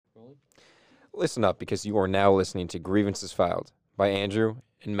Listen up, because you are now listening to Grievances Filed by Andrew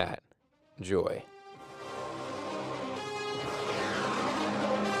and Matt. Enjoy.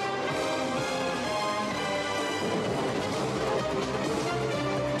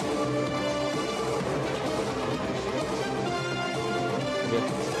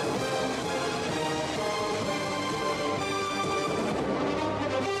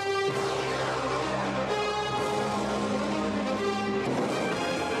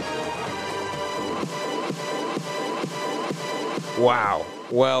 Wow.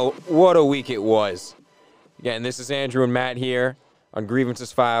 Well, what a week it was. Again, this is Andrew and Matt here on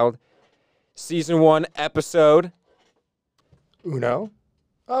Grievances Filed. Season 1 episode. Uno?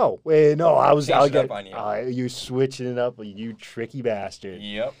 Oh, wait, no, Changed it up on you. You switching it up, you tricky bastard.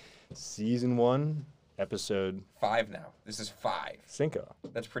 Yep. Season 1, episode 5 now. This is 5. Cinco.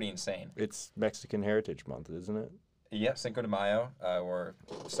 That's pretty insane. It's Mexican Heritage Month, isn't it? Yeah, Cinco de Mayo. We're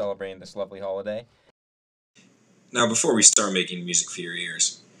celebrating this lovely holiday. Now, before we start making music for your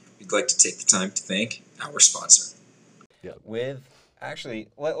ears, we'd like to take the time to thank our sponsor.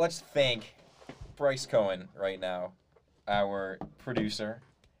 Let's thank Bryce Cohen right now, our producer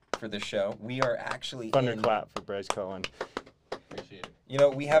for the show. We are actually Thunderclap for Bryce Cohen. Appreciate it. You know,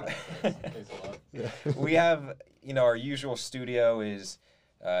 we have Thanks a lot. we have, our usual studio is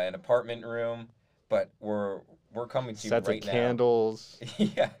an apartment room, but we're coming to you Sets right of now. candles.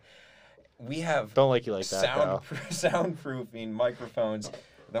 Yeah. We have Don't like you like that, though. soundproofing, microphones,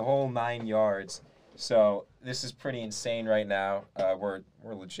 the whole 9 yards. So this is pretty insane right now. We're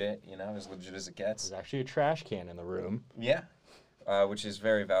legit, as legit as it gets. There's actually a trash can in the room. Yeah, which is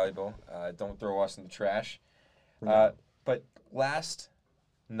very valuable. Don't throw us in the trash. No. But last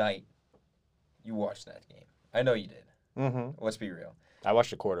night, you watched that game. I know you did. Mm-hmm. Let's be real. I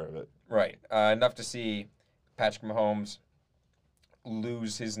watched a quarter of it. Right. Enough to see Patrick Mahomes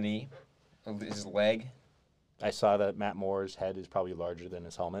lose his knee, his leg. I saw that Matt Moore's head is probably larger than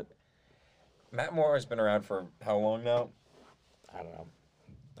his helmet. Matt Moore has been around for how long now? I don't know.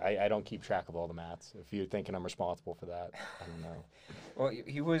 I don't keep track of all the maths. If you're thinking I'm responsible for that, I don't know. Well,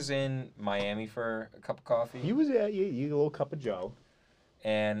 he was in Miami for a cup of coffee. He was a little cup of Joe.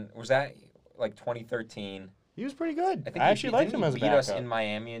 And was that like 2013? He was pretty good. I think I actually liked him as a beat us backup. in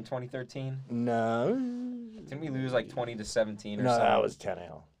Miami in 2013. No. Didn't we lose like 20-17 or something? No, that was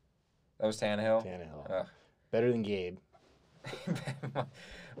Tannehill. That was Tannehill? Tannehill. Ugh. Better than Gabe.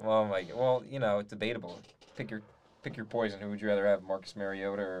 Oh my God. Well, it's debatable. Pick your poison. Who would you rather have, Marcus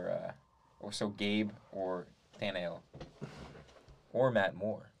Mariota or Gabe or Tannehill? Or Matt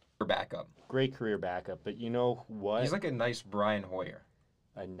Moore for backup. Great career backup, but you know what? He's like a nice Brian Hoyer.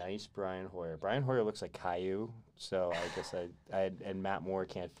 A nice Brian Hoyer. Brian Hoyer looks like Caillou, so I guess and Matt Moore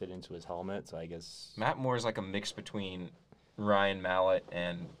can't fit into his helmet, so I guess Matt Moore is like a mix between Ryan Mallett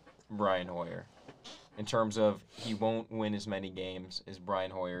and Brian Hoyer. In terms of he won't win as many games as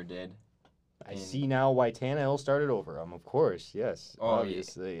Brian Hoyer did. I see now why Tannehill started over him. Of course, yes,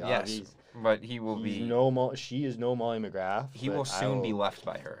 obviously, yes, but he will be. She is no Molly McGrath. He will soon be left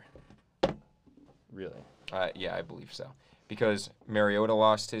by her. Really? Yeah, I believe so. Because Mariota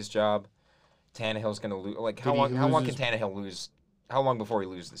lost his job, Tannehill's going to lose. Like, how long can Tannehill lose? How long before he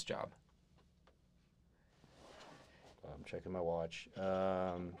loses this job? I'm checking my watch.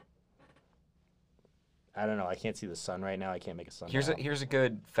 I don't know. I can't see the sun right now. I can't make a sun. Here's a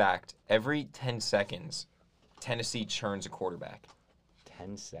good fact. Every 10 seconds, Tennessee churns a quarterback.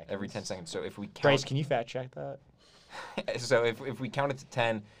 10 seconds. Every 10 seconds. So if we count, Bryce, can you fact check that? So if we count it to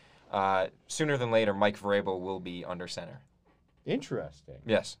 10, sooner than later, Mike Vrabel will be under center. Interesting.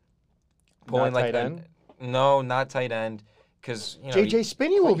 Yes. Not tight end? No, not tight end. Because JJ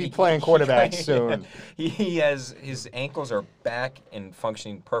Spinney will be playing quarterback soon. He has his ankles are back and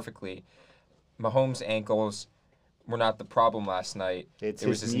functioning perfectly. Mahomes' ankles were not the problem last night. It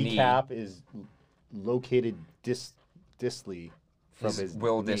was his kneecap knee. is located distally from his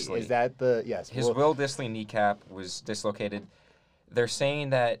Will knee. Dissly. Is that the yes? His Will Dissly kneecap was dislocated. They're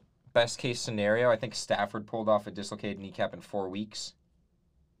saying that best case scenario, I think Stafford pulled off a dislocated kneecap in 4 weeks.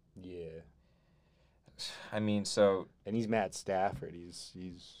 Yeah. I mean, so. And he's Matt Stafford.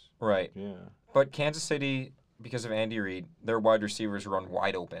 He's right. Yeah. But Kansas City, because of Andy Reid, their wide receivers run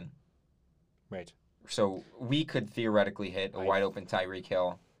wide open. Right. So we could theoretically hit a wide open Tyreek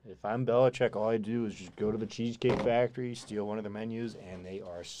Hill. If I'm Belichick, all I do is just go to the Cheesecake Factory, steal one of their menus, and they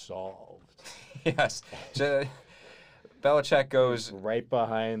are solved. Yes. So Belichick goes right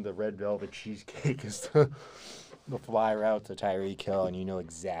behind the red velvet cheesecake is the fly route to Tyreek Hill, and you know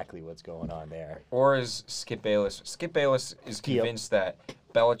exactly what's going on there. Or is Skip Bayless? Skip Bayless is convinced that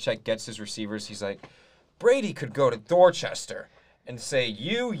Belichick gets his receivers. He's like, Brady could go to Dorchester, and say,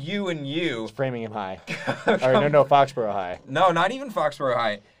 you, and you. It's Framingham High. Or no, Foxborough High. No, not even Foxborough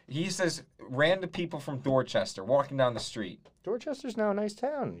High. He says random people from Dorchester walking down the street. Dorchester's now a nice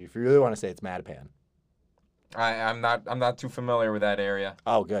town. If you really want to say it's Mattapan. I'm not too familiar with that area.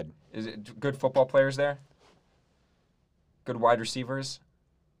 Oh, good. Is it good football players there? Good wide receivers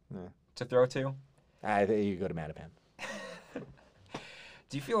to throw to? I think you go to Mattapan.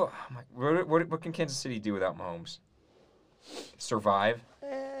 Do you feel what can Kansas City do without Mahomes? Survive?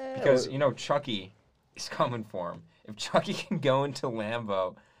 Because Chucky is coming for him. If Chucky can go into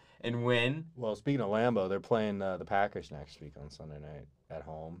Lambeau and win. Well, speaking of Lambeau, they're playing the Packers next week on Sunday night at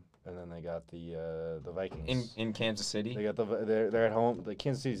home, and then they got the Vikings in Kansas City. They got they're at home. The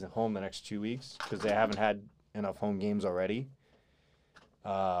Kansas City's at home the next 2 weeks because they haven't had enough home games already.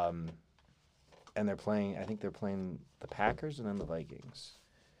 And they're playing. I think they're playing the Packers and then the Vikings.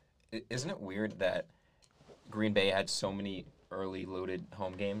 Isn't it weird that Green Bay had so many early loaded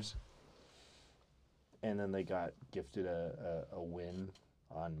home games? And then they got gifted a win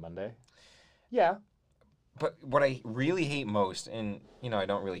on Monday. Yeah. But what I really hate most, and I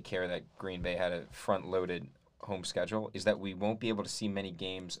don't really care that Green Bay had a front-loaded home schedule, is that we won't be able to see many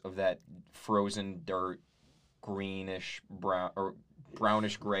games of that frozen dirt, greenish brown or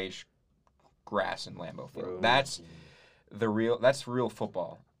brownish grayish grass in Lambeau Field. That's real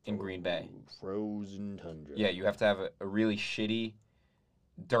football in Green Bay. Frozen tundra. Yeah, you have to have a really shitty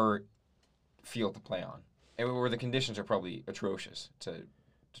dirt field to play on, and where the conditions are probably atrocious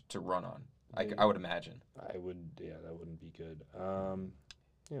to run on. I would imagine. That wouldn't be good.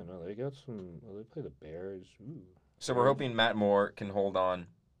 They got some. Well, they play the Bears. Ooh. So we're hoping Matt Moore can hold on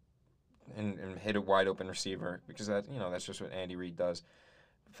and hit a wide open receiver, because that's just what Andy Reid does.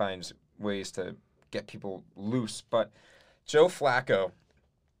 Finds ways to get people loose. But Joe Flacco.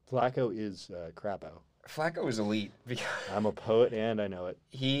 Flacco is crapo. Flacco is elite. I'm a poet and I know it.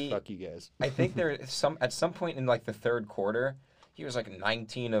 Fuck you guys. I think at some point in like the third quarter, he was like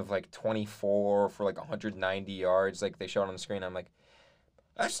 19 of like 24 for like 190 yards. Like they showed on the screen. I'm like,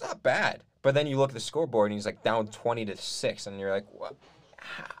 that's not bad. But then you look at the scoreboard and he's like down 20-6, and you're like, what?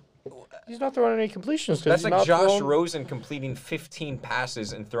 He's not throwing any completions. That's like Josh Rosen completing 15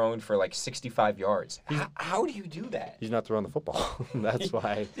 passes and throwing for like 65 yards. How do you do that? He's not throwing the football. That's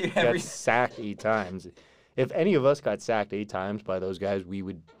why he got sacked 8 times. If any of us got sacked 8 times by those guys, we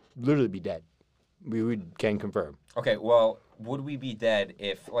would literally be dead. Can confirm. Okay, well, would we be dead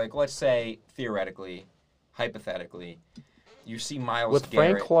if, like, let's say, theoretically, hypothetically, you see Myles With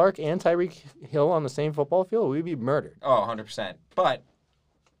Garrett. Frank Clark and Tyreek Hill on the same football field, we'd be murdered. Oh, 100%. But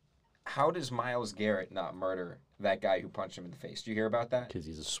how does Myles Garrett not murder that guy who punched him in the face? Do you hear about that? Because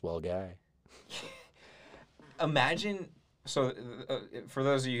he's a swell guy. Imagine, so for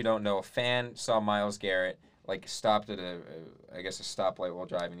those of you who don't know, a fan saw Myles Garrett, like, stopped at a stoplight while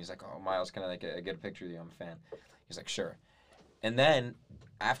driving. He's like, oh, Myles, can I get a picture of you? I'm a fan. He's like, sure. And then,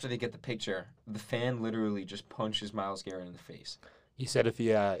 after they get the picture, the fan literally just punches Myles Garrett in the face. He said if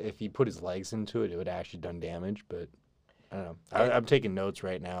he put his legs into it, it would actually done damage, but I don't know. I'm taking notes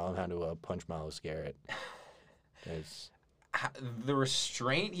right now on how to punch Myles Garrett. The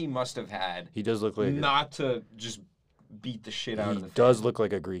restraint he must have had. He does look like not to just beat the shit out of the fan. He does look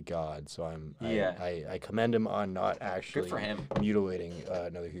like a Greek god, so Yeah. I commend him on not actually Good for him. mutilating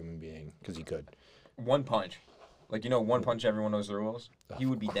another human being, because he could. One punch. Like, one punch, everyone knows the rules. He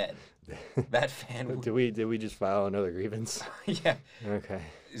would be dead. That fan would... Did we just file another grievance? Yeah. Okay.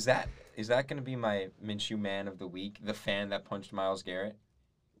 Is that going to be my Minshew Man of the Week? The fan that punched Myles Garrett?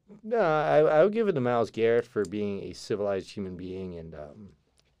 No, I would give it to Myles Garrett for being a civilized human being, and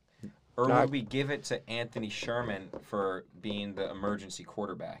or would we give it to Anthony Sherman for being the emergency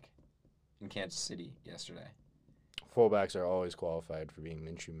quarterback in Kansas City yesterday? Fullbacks are always qualified for being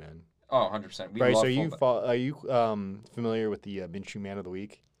Minshew Men. Oh, 100%. Bryce, are you familiar with the Minshew Man of the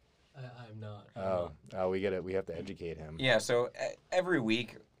Week? I'm not. We have to educate him. Yeah, so every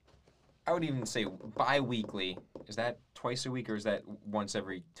week, I would even say bi-weekly. Is that twice a week, or is that once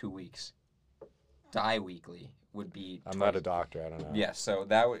every 2 weeks? Di-weekly would be I'm not a doctor, I don't know. Yes, so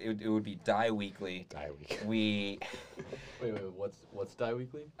it would be di-weekly. Di-weekly. Wait, what's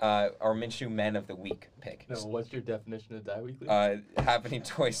di-weekly? Our Minshew Men of the Week pick. No, what's your definition of di-weekly? Happening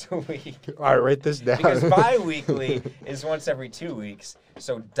twice a week. All right, write this down. Because bi-weekly is once every 2 weeks.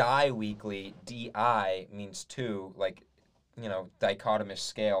 So di-weekly, D-I, means 2, like, dichotomous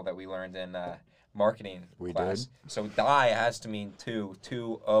scale that we learned in marketing class. So di has to mean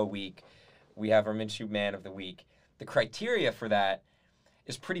 2 a week. We have our Minshew Man of the Week. The criteria for that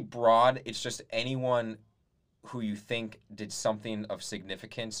is pretty broad. It's just anyone who you think did something of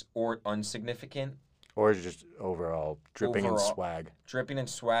significance or insignificant Or just overall dripping in Overall. swag. Dripping in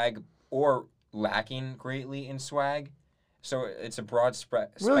swag or lacking greatly in swag. So it's a broad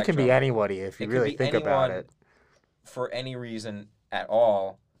spectrum. Really can be anybody if you It could really be think about anyone it. for any reason at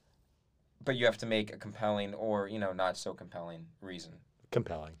all, but you have to make a compelling or, not so compelling reason.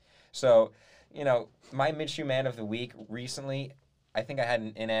 Compelling. So, my Minshew Man of the Week recently, I think I had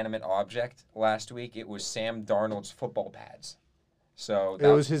an inanimate object last week. It was Sam Darnold's football pads. So It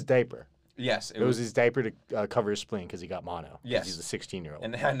was his diaper. Yes. It was his diaper to cover his spleen because he got mono. Yes. He's a 16-year-old.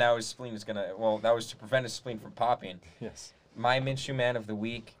 And now his spleen is going to, that was to prevent his spleen from popping. Yes. My Minshew Man of the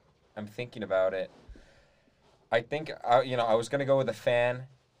Week, I'm thinking about it. I think, I was going to go with a fan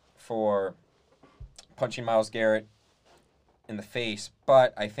for punching Myles Garrett in the face,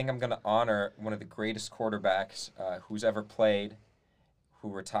 but I think I'm going to honor one of the greatest quarterbacks who's ever played, who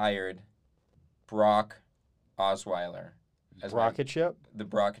retired, Brock Osweiler. Rocket ship? The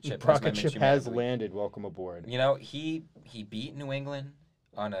Rocket ship. Rocket ship has landed. Welcome aboard. He beat New England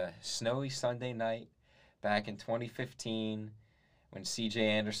on a snowy Sunday night back in 2015 when C.J.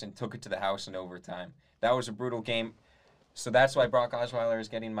 Anderson took it to the house in overtime. That was a brutal game. So that's why Brock Osweiler is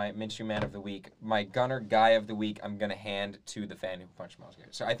getting my Minshew Man of the Week. My Gunner Guy of the Week, I'm going to hand to the fan who punched Myles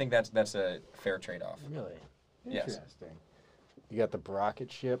Garrett. So I think that's a fair trade-off. Really? Yes. Interesting. You got the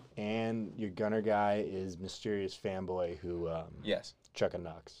rocket ship, and your Gunner Guy is mysterious fanboy who Yes. Chuck and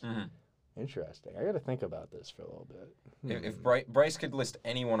Knox. Mm-hmm. Interesting. I got to think about this for a little bit. If Bryce could list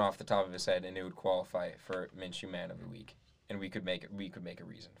anyone off the top of his head, and it would qualify for Minshew Man of the Week, and we could make a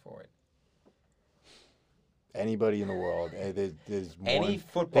reason for it. Anybody in the world. There's Any one,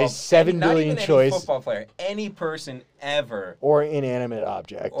 football. There's 7 not billion even choice. Any football player. Any person ever. Or inanimate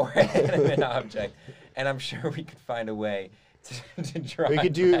object. Or inanimate object. And I'm sure we could find a way to drive.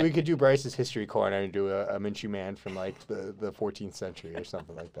 We could do Bryce's history corner and do a Minshew Man from like the 14th century or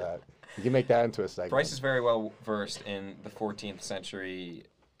something like that. We can make that into a segment. Bryce is very well versed in the 14th century.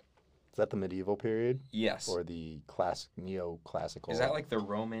 Is that the medieval period? Yes. Or the neoclassical? Is that like the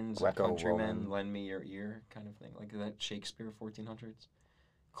Romans, countrymen, Greco-Roman. lend me your ear kind of thing? Like that Shakespeare 1400s?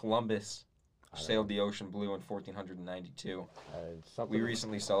 Columbus sailed the ocean blue in 1492. We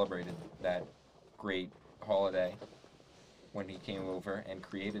recently celebrated that great holiday when he came over and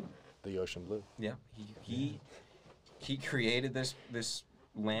created the ocean blue. Yeah, he created this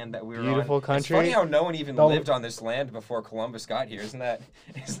land that we were Beautiful on. country. It's funny how no one even lived on this land before Columbus got here. Isn't that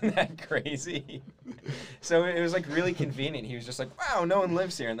crazy? So it was like really convenient. He was just like, wow, no one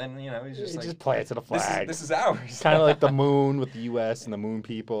lives here, and then he's just like, just planted a flag. This is ours. Kind of like the moon with the U.S. and the moon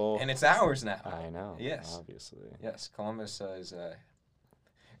people. And it's ours now. I know. Yes. Obviously. Yes, Columbus is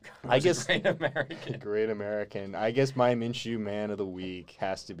I guess a great American. Great American. I guess my Minshew Man of the Week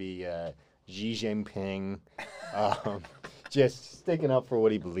has to be Xi Jinping. Just sticking up for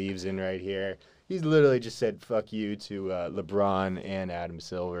what he believes in right here. He's literally just said fuck you to LeBron and Adam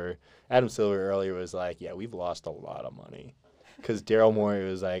Silver. Adam Silver earlier was like, yeah, we've lost a lot of money. Because Daryl Morey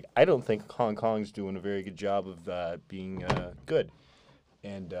was like, I don't think Hong Kong's doing a very good job of being good.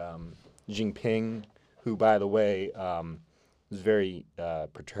 And Jinping, who, by the way, was very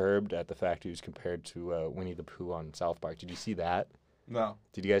perturbed at the fact he was compared to Winnie the Pooh on South Park. Did you see that? No.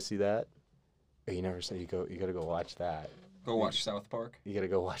 Did you guys see that? Or you never said you got to go watch that. Go watch South Park. You gotta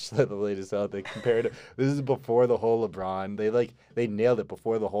go watch the latest out. They compared it. This is before the whole LeBron. They nailed it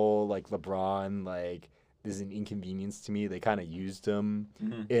before the whole LeBron this is an inconvenience to me. They kind of used him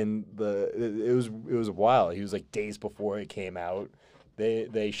in the. It was a while. He was days before it came out.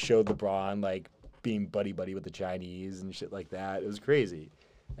 They showed LeBron being buddy with the Chinese and shit like that. It was crazy.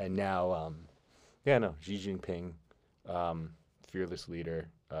 And now, Xi Jinping, fearless leader,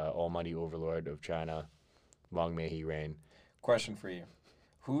 almighty overlord of China. Long may he reign. Question for you.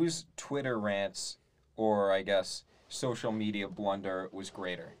 Whose Twitter rants, or I guess social media blunder, was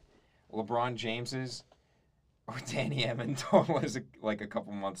greater? LeBron James's or Danny Amendola's a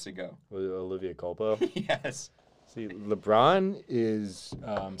couple months ago? Olivia Culpo? Yes. See, LeBron is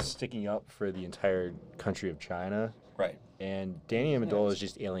sticking up for the entire country of China. Right. And Danny Amendola is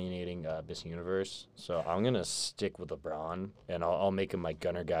just alienating Miss Universe. So I'm going to stick with LeBron, and I'll make him my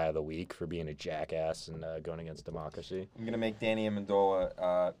Gunner Guy of the Week for being a jackass and going against democracy. I'm going to make Danny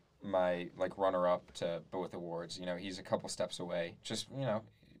Amendola my runner-up to both awards. He's a couple steps away. Just,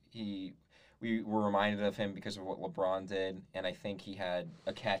 we were reminded of him because of what LeBron did, and I think he had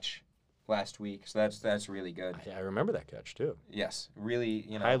a catch last week. So that's really good. I remember that catch, too. Yes. Really,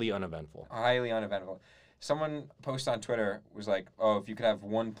 Highly uneventful. Highly uneventful. Someone posted on Twitter was like, "Oh, if you could have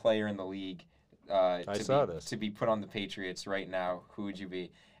one player in the league to be put on the Patriots right now, who would you be?"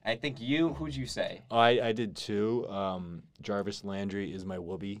 I think who'd you say? I did too. Jarvis Landry is my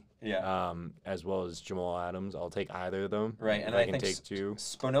whoopee. Yeah. As well as Jamal Adams. I'll take either of them. Right, if and I I can think take two.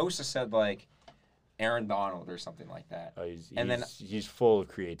 Spinoza said like Aaron Donald or something like that. Oh, he's then full of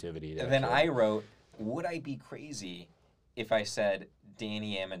creativity. And then I wrote, would I be crazy if I said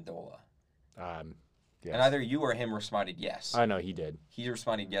Danny Amendola? Yes. And either you or him responded yes. I know he did. He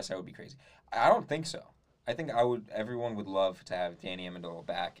responded yes, I would be crazy. I don't think so. I think everyone would love to have Danny Amendola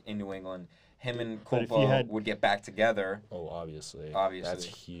back in New England. Him and Colpo would get back together. Oh, obviously. Obviously. That's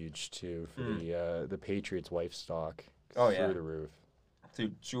huge too for the Patriots' wife stock. Oh, through yeah. the roof.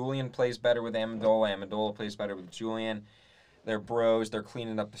 Dude, Julian plays better with Amendola. Amendola plays better with Julian. They're bros. They're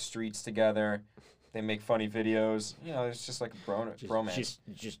cleaning up the streets together. They make funny videos. You know, it's just like a bromance.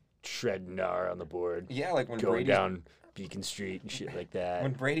 Just shredding gnar on the board. Yeah, like when going Brady's down Beacon Street and shit like that.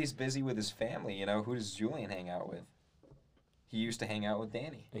 When Brady's busy with his family, you know, who does Julian hang out with? He used to hang out with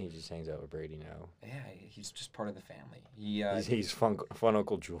Danny. And he just hangs out with Brady now. Yeah, he's just part of the family. He's fun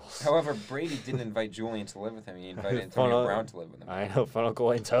Uncle Jules. However, Brady didn't invite Julian to live with him. He invited Antonio Brown to live with him. I know, fun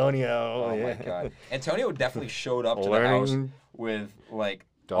Uncle Antonio. Oh, my God. Antonio definitely showed up to the house with, like,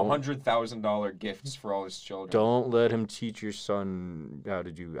 $100,000 gifts for all his children. Don't let him teach your son how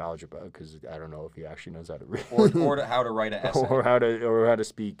to do algebra, because I don't know if he actually knows how to read. or how to write an essay. or how to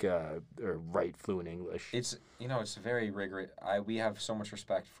speak or write fluent English. It's very rigorous. We have so much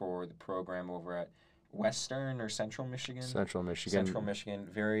respect for the program over at Western or Central Michigan. Central Michigan.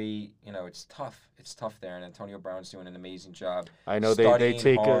 Very, it's tough. It's tough there, and Antonio Brown's doing an amazing job. I know they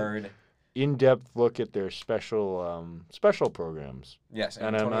take hard. In-depth look at their special programs. Yes,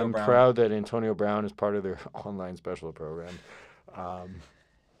 and I'm proud that Antonio Brown is part of their online special program.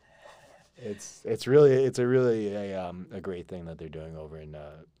 It's really a great thing that they're doing over in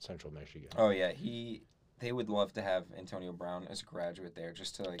Central Michigan. Oh yeah, they would love to have Antonio Brown as a graduate there,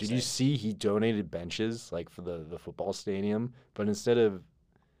 just to Did you see he donated benches like for the football stadium, but instead of,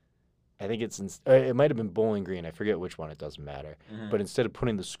 I think it might have been Bowling Green. I forget which one. It doesn't matter. Mm-hmm. But instead of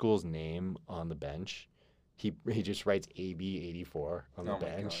putting the school's name on the bench, he just writes AB84 on the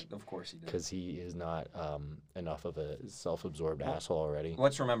bench. God. Of course he did. Because he is not enough of a self-absorbed asshole already.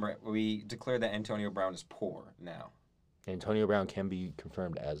 Let's remember, we declared that Antonio Brown is poor now. Antonio Brown can be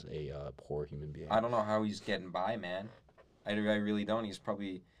confirmed as a poor human being. I don't know how he's getting by, man. I really don't. He's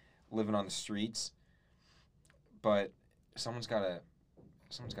probably living on the streets. But someone's got to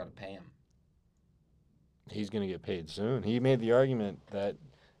pay him. He's going to get paid soon. He made the argument that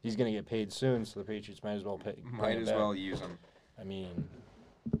he's going to get paid soon, so the Patriots might as well pay. Might as well use him. I mean,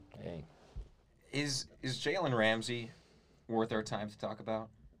 hey. Is Jalen Ramsey worth our time to talk about?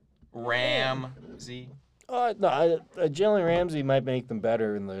 Ramsey? No, Jalen Ramsey might make them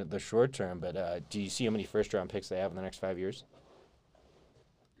better in the short term, but do you see how many first-round picks they have in the next 5 years?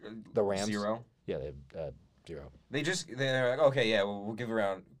 The Rams? 0. Yeah, they have 0. They're like, okay, yeah, we'll give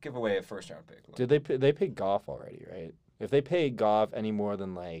away a first-round pick. Did they pay Goff already, right? If they pay Goff any more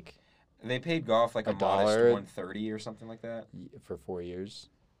than like... They paid Goff like a modest $130 or something like that. For 4 years?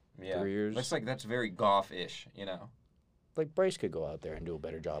 Yeah. 3 years? That's very Goff-ish, Like, Bryce could go out there and do a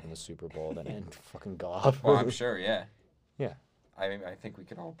better job in the Super Bowl than fucking Goff. Well, I'm sure, yeah. Yeah. I mean, I think we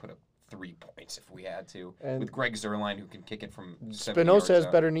could all put up 3 points if we had to. And with Greg Zuerlein, who can kick it from 70 yards Spinoza has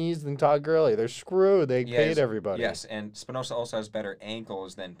out. better knees than Todd Gurley. They're screwed. They paid everybody. Yes, and Spinoza also has better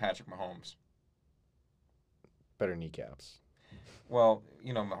ankles than Patrick Mahomes. Better kneecaps. Well,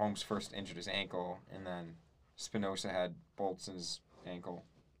 Mahomes first injured his ankle, and then Spinoza had bolts in his ankle.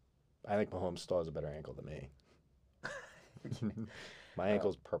 I think Mahomes still has a better ankle than me. My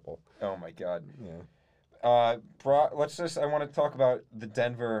ankle's purple. Oh, my God. Yeah. I want to talk about the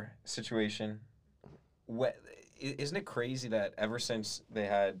Denver situation. Isn't it crazy that ever since they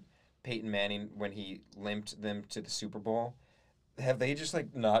had Peyton Manning, when he limped them to the Super Bowl, have they just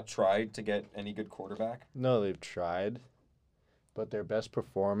not tried to get any good quarterback? No, they've tried, but their best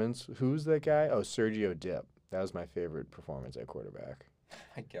performance, who's that guy? Oh, Sergio Dip. That was my favorite performance at quarterback.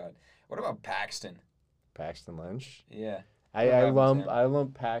 My God. What about Paxton? Paxton Lynch? Yeah. I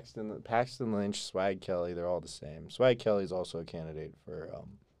lump Paxton Lynch, Swag Kelly. They're all the same. Swag Kelly's also a candidate for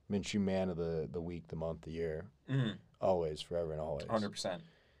Minshew Man of the Week, the month, the year. Mm-hmm. Always, forever, and always. 100%.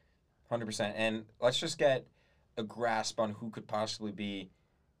 And let's just get a grasp on who could possibly be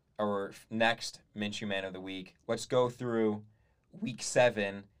our next Minshew Man of the Week. Let's go through Week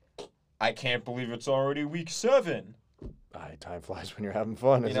 7. I can't believe it's already Week 7. Time flies when you're having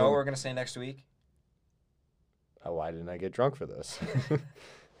fun. You know what we're going to say next week? Why didn't I get drunk for this?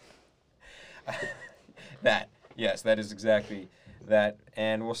 That is exactly that.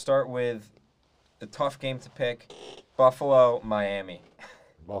 And we'll start with the tough game to pick, Buffalo, Miami.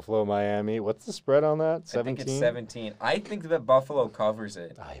 Buffalo, Miami. What's the spread on that? 17? I think it's 17. I think that Buffalo covers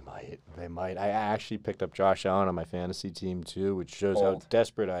it. They might. I actually picked up Josh Allen on my fantasy team too, which shows how Bold.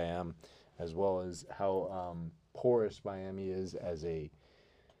 desperate I am, as well as how porous Miami is as a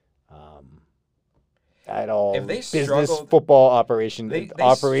at all If they business struggled- football operation. They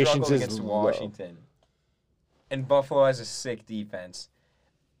Operations struggled is against low. Washington. And Buffalo has a sick defense.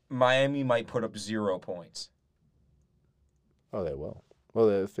 Miami might put up 0 points. Oh, they will. Well,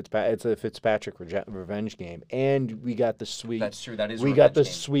 it's a Fitzpatrick revenge game, and we got the sweet. That's true. That is. We got the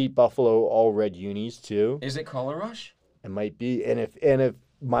revenge game. sweet Buffalo all red unis too. Is it Color Rush? It might be, and if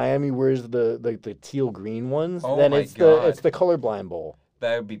Miami wears the teal green ones, Oh then my it's God. the colorblind bowl.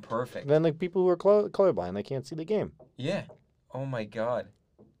 That would be perfect. Then the people who are colorblind, they can't see the game. Yeah. Oh my God.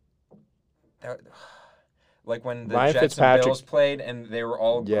 Like when the Ryan Jets Fitzpatrick- and Bills played and they were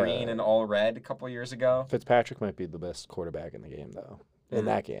all Yeah. green and all red a couple years ago. Fitzpatrick might be the best quarterback in the game, though. In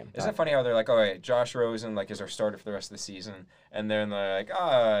that game, Isn't it funny how they're like, oh, wait, Josh Rosen is our starter for the rest of the season, and then they're like,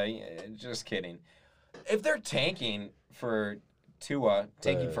 yeah, just kidding. If they're tanking for Tua,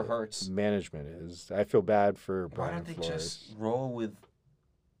 tanking for Hurts, management is. I feel bad for why Brian don't they Flores. just roll with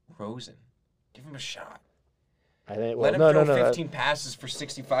Rosen? Give him a shot. I think. Let Well, him no, throw 15 passes for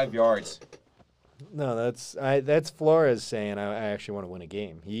 65 yards. No, that's Flores saying I actually want to win a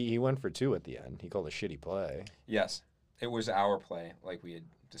game. He went for 2 at the end. He called a shitty play. Yes, it was our play, like we had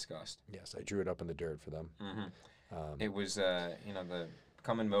discussed. Yes, I drew it up in the dirt for them. It was, the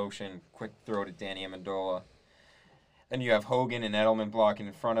come in motion, quick throw to Danny Amendola. Then you have Hogan and Edelman blocking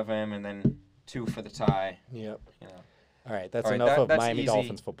in front of him, and then 2 for the tie. Yep. You know. All right, that's All right, enough of that's Miami easy.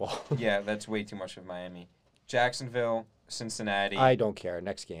 Dolphins football. Yeah, that's way too much of Miami. Jacksonville, Cincinnati. I don't care.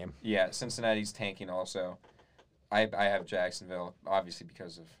 Next game. Yeah, Cincinnati's tanking also. I have Jacksonville, obviously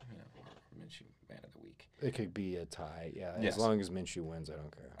because of Minshew, man of the week. It could be a tie. Yeah, Yes. as long as Minshew wins, I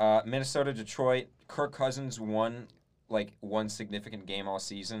don't care. Minnesota, Detroit. Kirk Cousins won one significant game all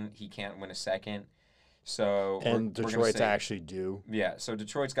season. He can't win a second. So And we're gonna Detroit's say- actually due. Yeah, so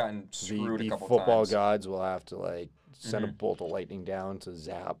Detroit's gotten screwed The a couple football times. gods will have to send a Mhm. bolt of lightning down to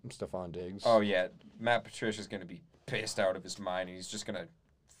zap Stephon Diggs. Oh yeah, Matt Patricia's gonna be pissed out of his mind, and he's just gonna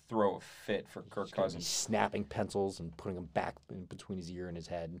throw a fit for Kirk He's gonna be Cousins. snapping pencils and putting them back in between his ear and his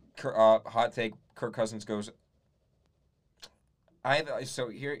head. Hot take: Kirk Cousins goes. I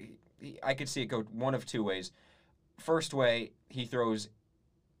could see it go one of 2 ways. First way, he throws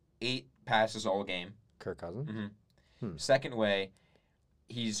 8 passes all game. Kirk Cousins. Second way,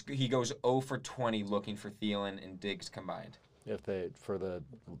 he goes 0 for 20 looking for Thielen and Diggs combined. For the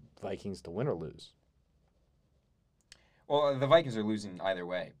Vikings to win or lose. Well, the Vikings are losing either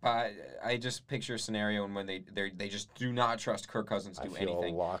way, but I just picture a scenario when they just do not trust Kirk Cousins to do I feel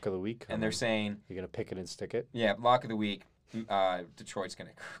anything, a lock of the week. and they're saying, you're gonna pick it and stick it. yeah, lock of the week. Detroit's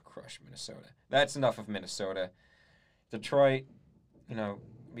gonna crush Minnesota. That's enough of Minnesota. Detroit,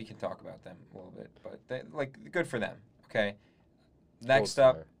 we can talk about them a little bit, but good for them. Okay. Next Gold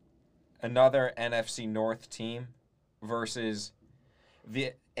up, star. another NFC North team versus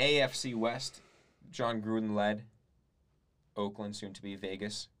the AFC West. John Gruden led Oakland, soon to be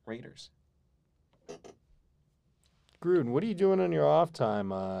Vegas Raiders. Gruden, what are you doing on your off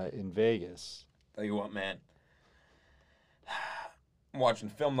time in Vegas? Tell you what, man. I'm watching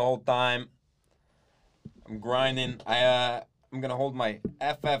film the whole time. I'm grinding. I'm gonna hold my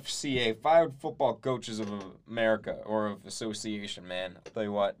FFCA, Fired Football Coaches of America, or of Association, man. I'll tell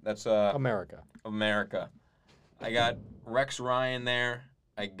you what, that's America. America. I got Rex Ryan there.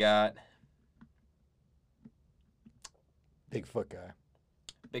 I got Bigfoot guy.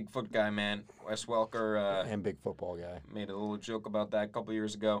 Bigfoot guy, man. Wes Welker And big football guy. made a little joke about that a couple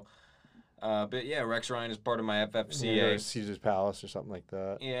years ago. But yeah, Rex Ryan is part of my Yeah, FFCA. Caesar's Palace or something like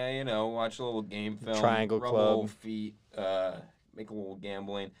that. Yeah, watch a little game film. Triangle rub Club. a little feet, make a little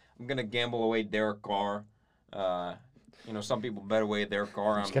gambling. I'm going to gamble away Derek Carr. Some people bet away their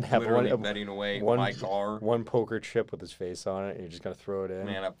car. I'm Just gonna have literally one- betting away one- my car. One poker chip with his face on it, and you're just gonna throw it in.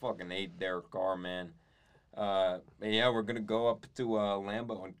 Man, I fucking hate Derek Carr, man. But yeah, we're going to go up to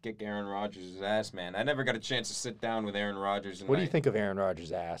Lambeau and kick Aaron Rodgers' ass, man. I never got a chance to sit down with Aaron Rodgers. What do you think of Aaron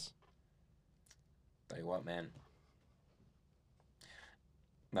Rodgers' ass? Tell you what, man.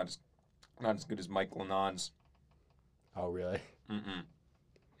 Not as good as Mike Lennon's. Oh, really? Mm-mm.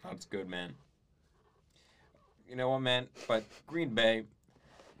 Not as good, man. You know what, man? But Green Bay,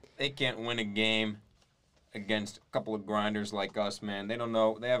 they can't win a game against a couple of grinders like us, man. They don't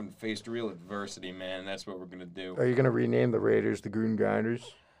know. They haven't faced real adversity, man. That's what we're going to do. Are you gonna rename the Raiders the Green Grinders?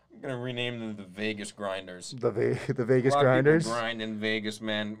 I'm going to rename them the Vegas Grinders. The Vegas a lot Grinders? of people grind in Vegas,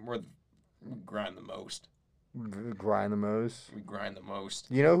 man. We grind the most. Grind the most. We grind the most.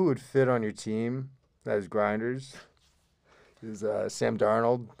 You know who would fit on your team as grinders? Is Sam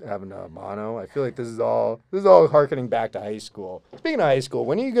Darnold having a mono? I feel like this is all harkening back to high school. Speaking of high school,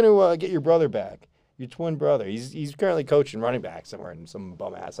 when are you going to get your brother back? Your twin brother. He's currently coaching running back somewhere in some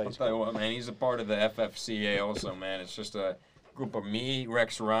bum ass high I'll school. tell you what, man. He's a part of the FFCA also, man. It's just a group of me,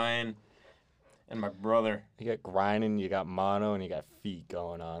 Rex Ryan, and my brother. You got grinding, you got mono, and you got feet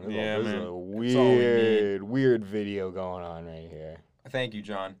going on. Yeah, This man. is a all we weird video going on right here. Thank you,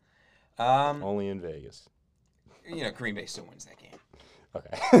 John. Only in Vegas. Green Bay still wins that game.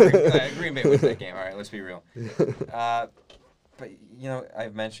 Okay. Green Bay wins that game. All right, let's be real. But,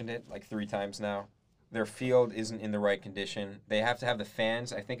 I've mentioned it like 3 times now. Their field isn't in the right condition. They have to have the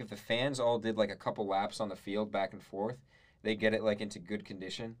fans. I think if the fans all did like a couple laps on the field back and forth, they get it like into good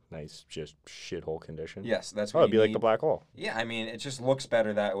condition. Nice, just shithole condition. Yes, that's what it'd be you like need. the black hole. Yeah, I mean, it just looks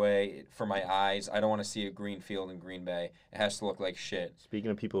better that way for my eyes. I don't want to see a green field in Green Bay. It has to look like shit.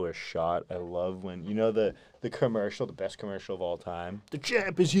 Speaking of people who are shot, I love when, the commercial, the best commercial of all time. The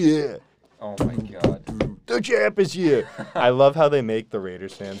champ is here. Oh, my God. The champ is here. I love how they make the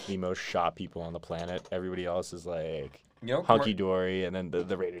Raiders fans the most shot people on the planet. Everybody else is like hunky-dory, and then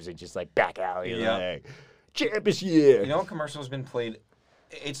the Raiders are just like back alley. Yeah. Like, champ is here. Commercial's been played.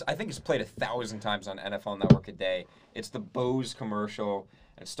 I think it's played 1,000 times on NFL Network a day. It's the Bose commercial.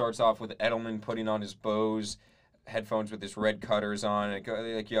 It starts off with Edelman putting on his Bose headphones with his red cutters on.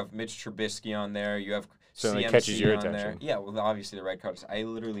 You have Mitch Trubisky on there. You have So CMC it catches your on attention. there. Yeah, well, obviously the red cutters. I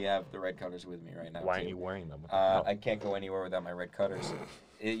literally have the red cutters with me right now. Why too. aren't you wearing them? I can't go anywhere without my red cutters.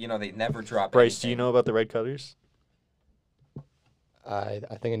 They never drop. Bryce, anything. do you know about the red cutters? I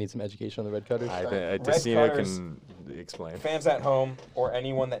think I need some education on the red cutters. Dacina can explain. Fans at home or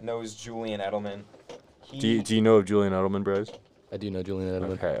anyone that knows Julian Edelman. Do you know of Julian Edelman, Bryce? I do know Julian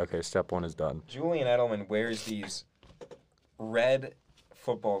Edelman. Okay, step 1 is done. Julian Edelman wears these red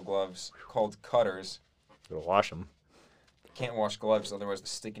football gloves called cutters. Gotta wash them. Can't wash gloves, otherwise the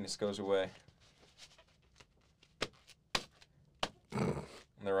stickiness goes away. And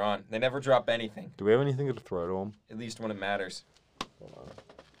they're on. They never drop anything, Do we have anything to throw to them? at least when it matters.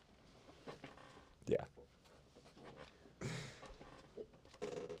 Yeah.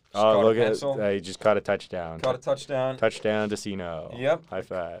 Just caught a look pencil. at he just caught a touchdown. Caught a touchdown. Touchdown, Dacino. Yep. High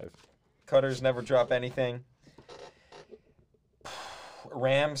five. Cutters never drop anything.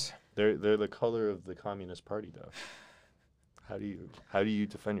 Rams. They're the color of the Communist Party, though. How do you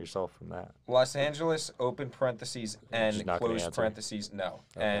defend yourself from that? Los Angeles, open parentheses, and Just not gonna close answer. parentheses, no.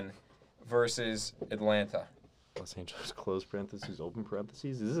 Okay. And versus Atlanta. Los Angeles, close parentheses, open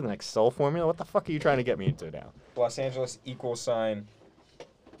parentheses? Is this an Excel formula? What the fuck are you trying to get me into now? Los Angeles, equal sign.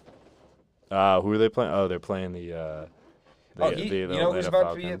 Who are they playing? Oh, they're playing the You know who's Atlanta about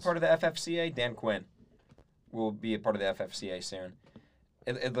to be a Falcons. part of the FFCA? Dan Quinn will be a part of the FFCA soon.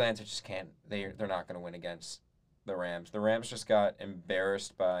 Atlanta just can't. They're not going to win against the Rams. The Rams just got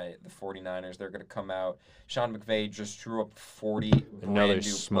embarrassed by the 49ers. They're going to come out. Sean McVay just drew up 40 Another brand new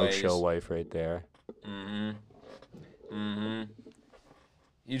smoke plays. show wife right there.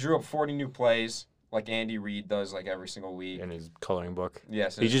 He drew up 40 new plays like Andy Reid does like every single week. In his coloring book.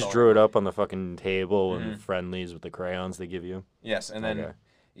 Yes. He just drew it up on the fucking table and friendlies with the crayons they give you. Yes, and then Okay.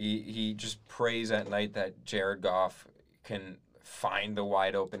 he just prays at night that Jared Goff can find the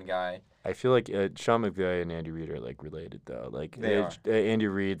wide open guy. I feel like Sean McVay and Andy Reid are like related though. Like They are. Andy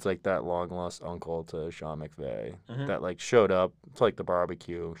Reid's like that long lost uncle to Sean McVay Mhm. that like showed up to like the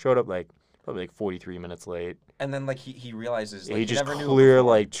barbecue. Showed up like probably like 43 minutes late. And then like he realizes like, he just never knew it clear before.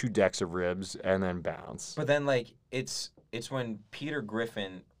 like 2 decks of ribs and then bounce. But then like it's when Peter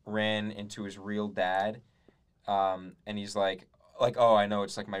Griffin ran into his real dad, and he's like oh, I know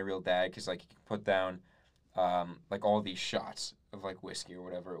it's like my real dad because like he can put down like all these shots of like whiskey or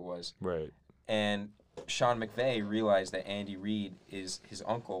whatever it was. Right. And Sean McVay realized that Andy Reid is his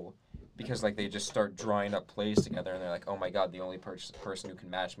uncle because like they just start drawing up plays together and they're like, oh my God, the only person who can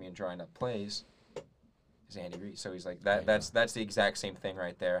match me in drawing up plays is Andy Reid. So he's like that's the exact same thing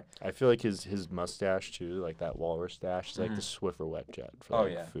right there. I feel like his mustache too, like that walrus stash, is like the Swiffer wet jet for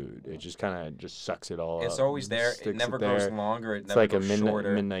food. It just kind of just sucks it all It's up. always there. Sticks It never there. goes longer. It It's never like a goes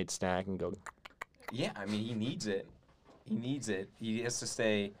shorter. midnight snack and go. Yeah, I mean, he needs it. He needs it. He has to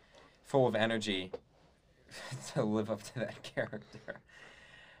stay full of energy to live up to that character.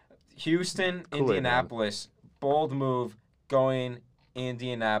 Houston, Kool-Aid Indianapolis. Bold move going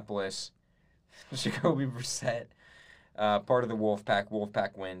Indianapolis. Jacoby Brissett, part of the Wolfpack.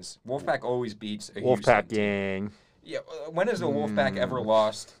 Wolfpack wins. Wolfpack always beats a Wolfpack Houston team. gang. Yeah, when has the Wolfpack ever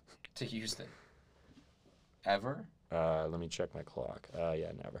lost to Houston? Ever? Let me check my clock.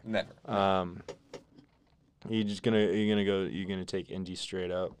 Yeah, never. Never. You're gonna take Indy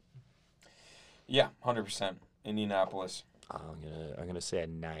straight up. Yeah, 100%. Indianapolis. I'm gonna say a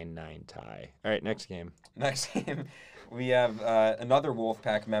 9-9 tie. All right, next game. Next game, we have another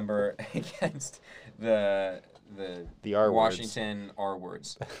Wolfpack member against the R Washington R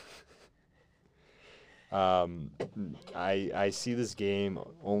words. I see this game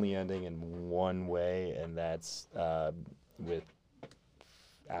only ending in one way, and that's with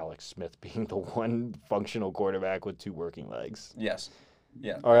Alex Smith being the one functional quarterback with 2 working legs. Yes.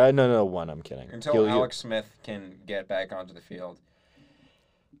 Yeah. All right, no, one. I'm kidding. Until Alex Smith can get back onto the field,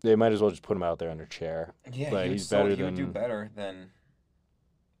 they might as well just put him out there under chair. Yeah, but he would do better than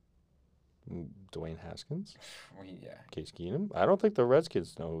Dwayne Haskins. Well, yeah. Case Keenum. I don't think the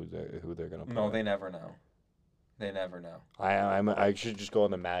Redskins know who they're gonna play. No, they never know. They never know. I should just go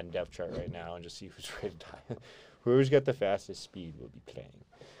on the Madden depth chart right now and just see who's ready to die. Whoever's got the fastest speed will be playing.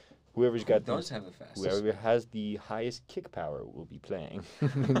 Whoever has the highest kick power will be playing.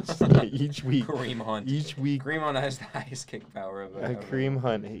 Each week. Kareem Hunt. Each week. Kareem Hunt has the highest kick power of Kareem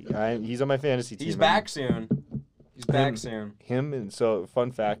Hunt. He's on my fantasy team. He's back soon. Him and so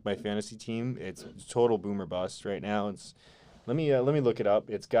fun fact, my fantasy team, it's total boomer bust right now. It's let me look it up.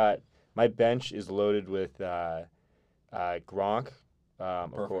 It's got my bench is loaded with Gronk,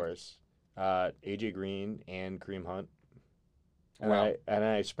 of course, AJ Green and Kareem Hunt. And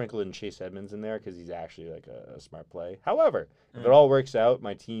I sprinkled in Chase Edmonds in there because he's actually like a smart play. However, if it all works out,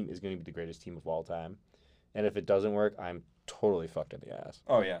 my team is going to be the greatest team of all time. And if it doesn't work, I'm totally fucked in the ass.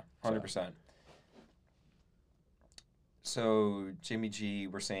 Oh, yeah. 100%. So Jimmy G,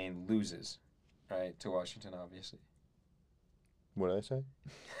 we're saying loses, right, to Washington, obviously. What did I say?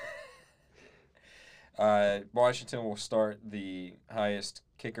 Washington will start the highest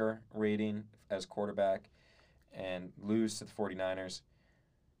kicker rating as quarterback and lose to the 49ers.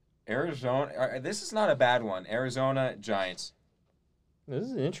 Arizona, this is not a bad one. Arizona, Giants. This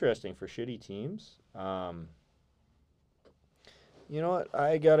is interesting for shitty teams. You know what?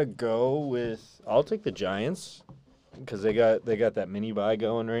 I got to go with, I'll take the Giants because they got that mini bye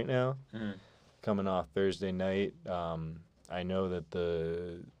going right now. Coming off Thursday night. I know that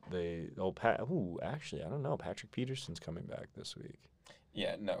actually, I don't know. Patrick Peterson's coming back this week.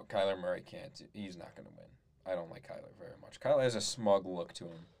 Yeah, no, Kyler Murray can't. He's not going to win. I don't like Kyler very much. Kyler has a smug look to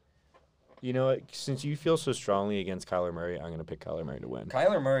him. You know what? Since you feel so strongly against Kyler Murray, I'm going to pick Kyler Murray to win.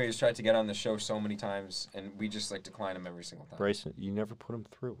 Kyler Murray has tried to get on the show so many times, and we just decline him every single time. Bryson, you never put him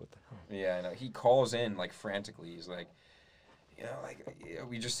through. What the hell? Yeah, I know. He calls in frantically. He's like,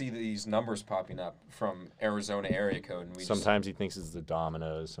 we just see these numbers popping up from Arizona area code, and sometimes he thinks it's the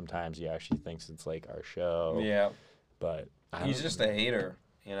Dominoes. Sometimes he actually thinks it's like our show. Yeah, but he's just a hater,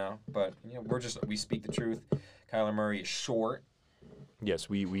 But we speak the truth. Kyler Murray is short. Yes,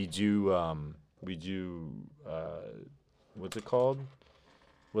 we do. What's it called?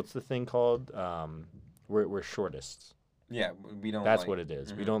 What's the thing called? We're shortists. Yeah, we don't. That's what it is.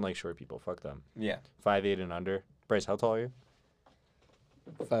 Mm-hmm. We don't like short people. Fuck them. Yeah. 5'8" and under. Bryce, how tall are you?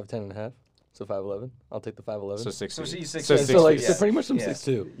 5'10.5". So 5'11". I'll take the 5'11". So 6 feet. So he's 6 feet. So pretty much I'm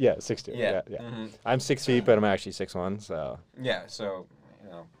 6'2". Yeah, 6'2". Yeah. Mm-hmm. I'm 6 feet, but I'm actually 6'1". So. Yeah. So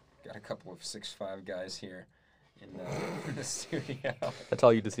got a couple of 6'5" guys here in the studio. That's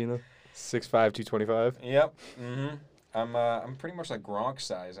all you, Decino? 6'5", 225. Yep. Mm-hmm. I'm pretty much like Gronk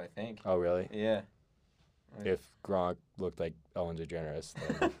size, I think. Oh really? Yeah. If Gronk looked like Ellen DeGeneres,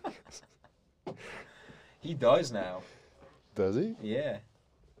 then he does now. Does he? Yeah.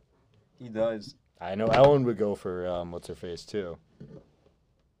 He does. I know Ellen would go for what's her face too.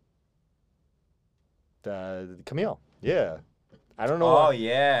 Camille. Yeah. I don't know. Oh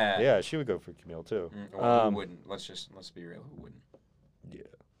yeah. Yeah, she would go for Camille too. Who wouldn't? Let's be real. Who wouldn't? Yeah.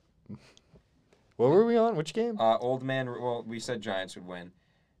 What were we on? Which game? Old man. Well, we said Giants would win.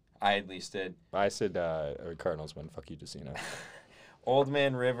 I at least did. I said Cardinals win. Fuck you, Decino. Old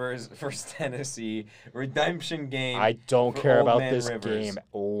Man Rivers versus Tennessee. Redemption game. I don't care about this game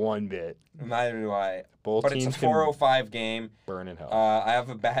one bit. Neither do I. Both but teams it's a 4:05 game. Burn in hell. I have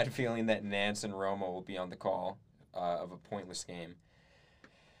a bad feeling that Nance and Romo will be on the call of a pointless game.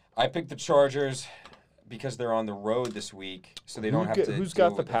 I picked the Chargers because they're on the road this week, so they don't have to. Who's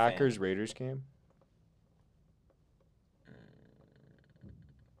got the Packers-Raiders game?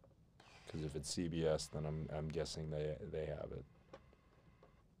 Because if it's CBS, then I'm guessing they have it.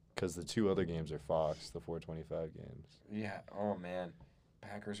 Because the two other games are Fox, the 4:25 games. Yeah. Oh man,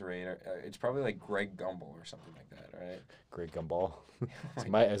 Packers Raiders. It's probably like Greg Gumbel or something like that, right? Greg Gumball,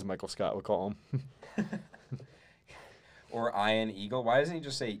 as Michael Scott would call him. Or Ian Eagle. Why doesn't he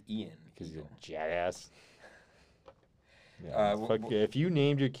just say Ian? Because he's a jackass. Yeah, if you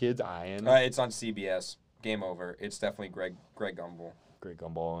named your kids Ian, it's on CBS. game over. It's definitely Greg Gumbel. Greg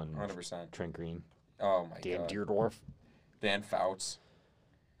Gumbel and 100%. Trent Green. Oh my Dan god. Deerdorf. Dan Fouts.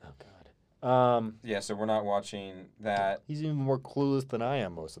 Oh god. Yeah, so we're not watching that. He's even more clueless than I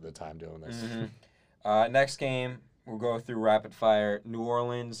am most of the time doing this. Mm-hmm. Next game, we'll go through rapid fire. New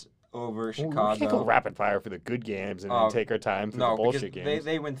Orleans over Chicago. We can't go rapid fire for the good games and then take our time for the bullshit games.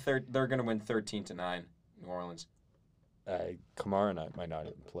 They win. They're gonna win 13-9. New Orleans. Kamara might not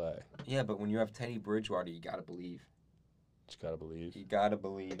even play. Yeah, but when you have Teddy Bridgewater, you gotta believe. Just gotta believe. You gotta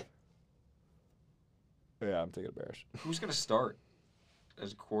believe. Yeah, I'm taking the Bears. Who's gonna start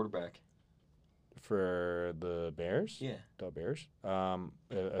as a quarterback? For the Bears? Yeah. The Bears?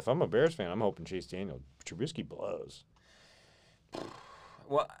 If I'm a Bears fan, I'm hoping Chase Daniel. Trubisky blows.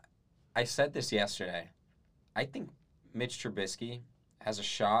 Well, I said this yesterday. I think Mitch Trubisky has a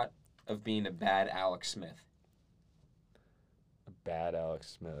shot of being a bad Alex Smith. A bad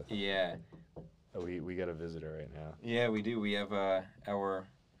Alex Smith. Yeah. Oh, we got a visitor right now. Yeah, we do. We have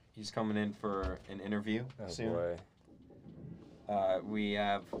he's coming in for an interview soon. Boy. We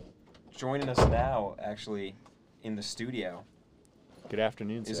have joining us now, actually, in the studio. Good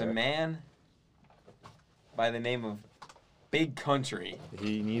afternoon, sir. Is a man by the name of Big Country.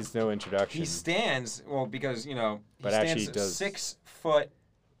 He needs no introduction. He stands, well, because, he But stands actually does 6 foot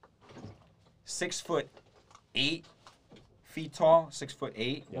 8 feet tall,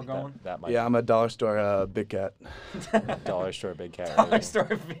 6'8". Yeah, we're going. That might Yeah, I'm a dollar store big cat. dollar store big cat. Dollar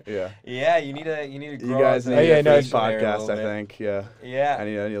store. Yeah. Yeah, you need to grow. You guys out need the it for this facial hair a podcast, little I bit. think. Yeah. Yeah. I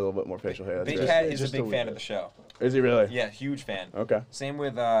need a little bit more facial hair. That's Big great. Cat is a Just a big little fan bit. of the show. Is he really? Yeah, huge fan. Okay. Same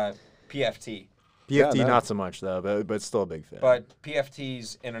with PFT. PFT, Yeah, no. not so much, though, but still a big fan. But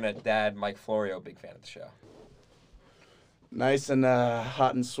PFT's internet dad, Mike Florio, big fan of the show. Nice and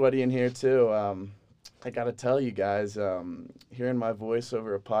hot and sweaty in here, too. I got to tell you guys, hearing my voice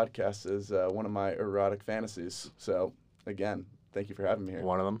over a podcast is one of my erotic fantasies. So, again, thank you for having me here.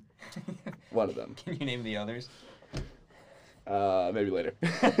 One of them. One of them. Can you name the others? Maybe later.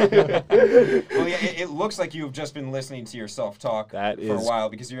 Well, yeah, it looks like you've just been listening to yourself talk That for a is while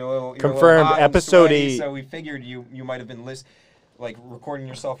because you're a little confirmed. hot and Episode sweaty, 8. So we figured you might have been recording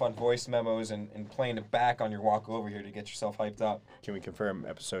yourself on voice memos and playing it back on your walk over here to get yourself hyped up. Can we confirm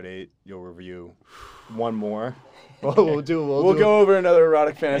episode 8? You'll review one more. We'll go over another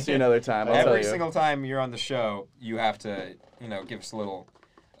erotic fantasy another time. I'll tell Every you. single time you're on the show, you have to give us a little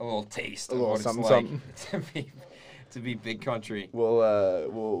taste of little what it's something, like to be Big Country.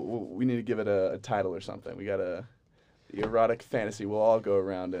 We need to give it a title or something. We got the erotic fantasy. We'll all go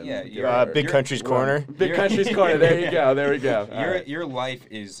around and Big Country's Corner. Big Country's Corner. There you go. There we go. Your life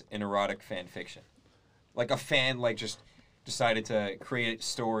is an erotic fan fiction. Like a fan just decided to create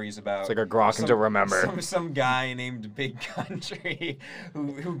stories about. It's like a Gronkin to remember. Some guy named Big Country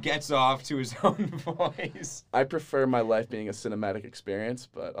who gets off to his own voice. I prefer my life being a cinematic experience,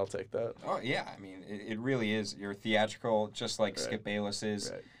 but I'll take that. Oh yeah, I mean it really is. You're theatrical, just like Skip Bayless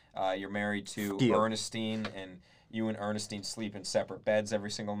is. Right. You're married to Skip. Ernestine, and you and Ernestine sleep in separate beds every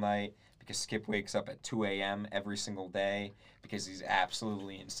single night because Skip wakes up at 2 a.m. every single day because he's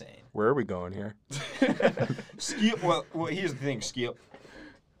absolutely insane. Where are we going here? Skip. Well, here's the thing, Skip.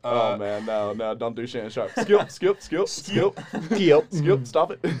 Oh man, no, don't do Shannon Sharp. Skip.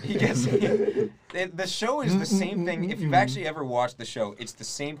 Stop it. He gets the show is the same thing. If you've actually ever watched the show, it's the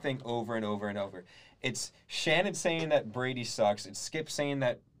same thing over and over and over. It's Shannon saying that Brady sucks. It's Skip saying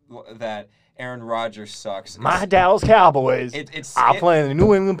that Aaron Rodgers sucks. My Dallas Cowboys are Skip. playing the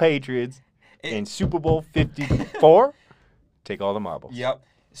New England Patriots in Super Bowl 54. Take all the marbles. Yep.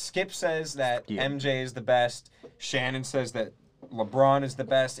 Skip says that Skip. MJ is the best. Shannon says that LeBron is the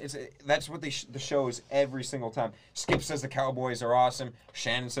best. That's what the show is every single time. Skip says the Cowboys are awesome.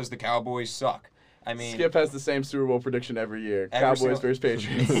 Shannon says the Cowboys suck. I mean, Skip has the same Super Bowl prediction every year. Every Cowboys single- versus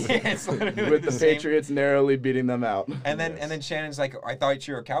Patriots. Yeah, it's literally With the same. Patriots narrowly beating them out. And then Shannon's like, I thought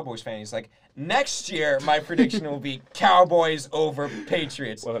you were a Cowboys fan. He's like, next year my prediction will be Cowboys over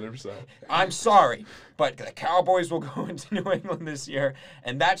Patriots. 100%. I'm sorry, but the Cowboys will go into New England this year,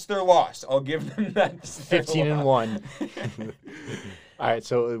 and that's their loss. I'll give them that. 15-1. All right,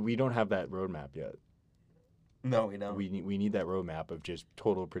 so we don't have that roadmap yet. No, we don't. We need that roadmap of just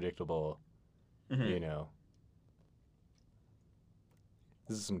total predictable. Mhm.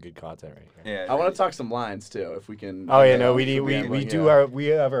 This is some good content right here. Yeah. I want to talk some lines too, if we can. Oh yeah, no, we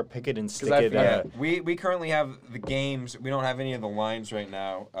have our pick it and stick it. Yeah, we currently have the games. We don't have any of the lines right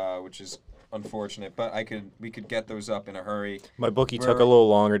now, which is unfortunate. But we could get those up in a hurry. My bookie took a little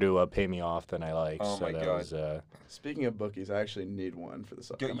longer to pay me off than I like. Oh so my that God. Was, Speaking of bookies, I actually need one for this.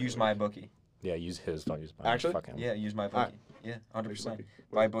 Use my bookie. yeah, use his. Don't use mine. Actually? Fuck him. Yeah, use my bookie. Yeah, 100%. Bookie.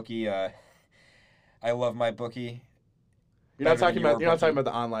 My bookie. I love my bookie. You're not Better talking than about your bookie.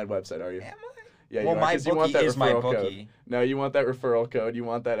 the online website, are you? Am I? Yeah, Well, you are, my 'cause you want bookie that is my referral bookie. code. No, you want that referral code. You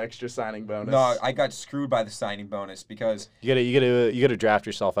want that extra signing bonus. No, I got screwed by the signing bonus because You gotta draft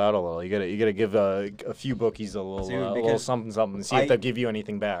yourself out a little. You gotta give a few bookies a little Dude, a little because something and see if they'll give you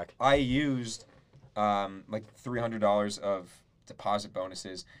anything back. I used like $300 of deposit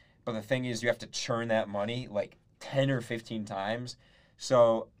bonuses, but the thing is you have to churn that money like 10 or 15 times.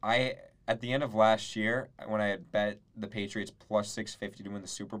 So at the end of last year when I had bet the Patriots plus 650 to win the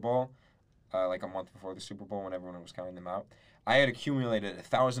Super Bowl, like a month before the Super Bowl when everyone was counting them out, I had accumulated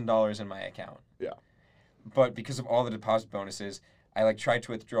 $1,000 in my account. Yeah. But because of all the deposit bonuses, I like tried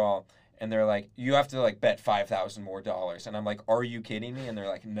to withdraw, and they're like, you have to like bet $5,000 more, and I'm like, are you kidding me? And they're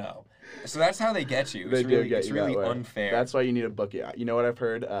like, no. So that's how they get you. They do get it's you really that way. unfair. That's why you need a bookie. You know what I've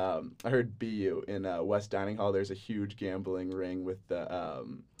heard? I heard BU in West Dining Hall. There's a huge gambling ring with the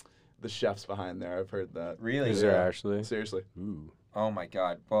chefs behind there. I've heard that. Really? Is there actually? Seriously. Ooh. Oh my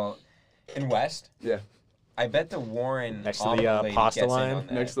God. Well, in West. Yeah. I bet the Warren Next to the, omelet lady pasta gets in line? on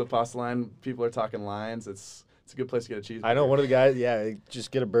that. Next to the pasta line, people are talking lines. It's a good place to get a cheeseburger. I know one of the guys. Yeah,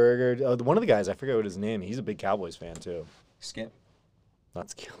 just get a burger. One of the guys, I forget what his name. He's a big Cowboys fan too. Skip. Not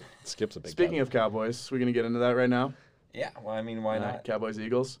Skip. Skip's a big. Speaking of Cowboys, we're gonna get into that right now. Yeah. Well, I mean, why not? Cowboys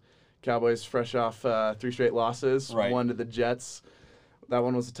Eagles. Cowboys fresh off 3 straight losses. Right. One to the Jets. That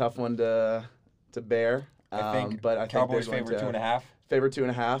one was a tough one to bear. I think but I Cowboys think they're favorite going to 2.5. Favorite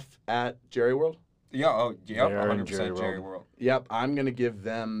 2.5 at Jerry World. Yeah. Oh, yep. They are in 100% Jerry Jerry World. World. Yep, I'm going to give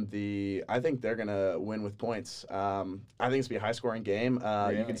them I think they're going to win with points. I think it's going to be a high-scoring game. You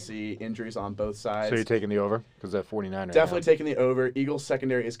Really? can see injuries on both sides. So you're taking the over because that 49 right Definitely now. taking the over. Eagles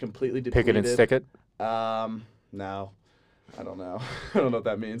secondary is completely depleted. Pick it and stick it. No. I don't know. I don't know what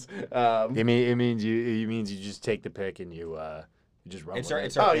that means. It means you just take the pick and you just run It's with our it.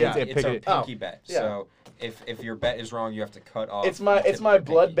 it's our, yeah. it's our Pick it. pinky bet. yeah. So if your bet is wrong, you have to cut off. It's my the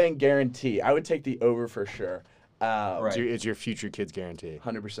blood pinky. bank guarantee. I would take the over for sure. Right. It's your future kid's guarantee.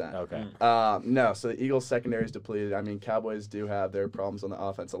 100%. Okay. No, so the Eagles secondary is depleted. I mean, Cowboys do have their problems on the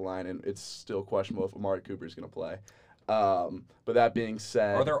offensive line, and it's still questionable if Amari Cooper is going to play. But that being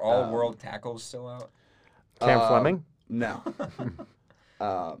said, Are there all world tackles still out? Cam Fleming? No.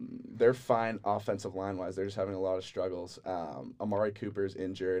 They're fine offensive line-wise. They're just having a lot of struggles. Amari Cooper's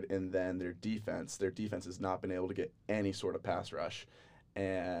injured, and then their defense has not been able to get any sort of pass rush.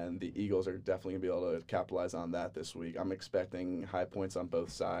 And the Eagles are definitely going to be able to capitalize on that this week. I'm expecting high points on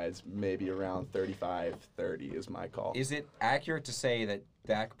both sides, maybe around 35-30 is my call. Is it accurate to say that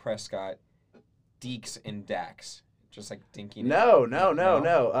Dak Prescott deeks in Dax? Just like dinking? No.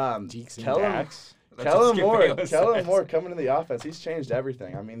 Deeks and Dax? That's what Kellen Skip Moore, Bayless Kellen says. Moore coming to the offense. He's changed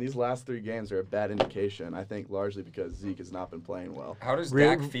everything. I mean, these last 3 games are a bad indication. I think largely because Zeke has not been playing well. How does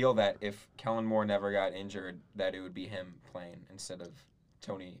Dak feel that if Kellen Moore never got injured, that it would be him playing instead of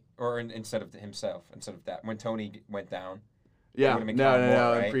Tony, or instead of himself, instead of that? When Tony went down, Yeah, would've been Kellen Moore,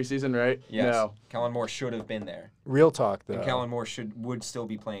 no. right? In preseason, right? yes, No. Kellen Moore should have been there, Real talk, though. and Kellen Moore would still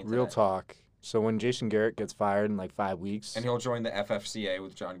be playing today. Real talk. So when Jason Garrett gets fired in like 5 weeks, And he'll join the FFCA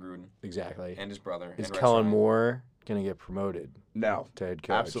with John Gruden exactly, and his brother. is and Rex Kellen Ryan. Moore gonna get promoted No. to head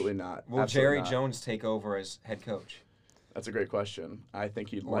coach? Absolutely not. Will Absolutely Jerry not. Jones take over as head coach? That's a great question. I think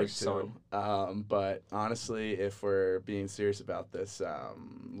he'd Or like his to. But honestly, if we're being serious about this,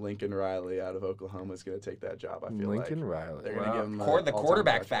 Lincoln Riley out of Oklahoma is going to take that job, I feel Lincoln like. Riley. They're going to give him The all-time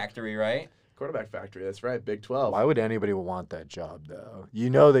quarterback contract. factory, right? Quarterback factory, that's right. Big 12. Why would anybody want that job, though? You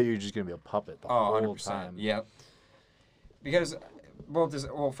know that you're just gonna be a puppet the Oh, whole 100%. time. Yep. Because,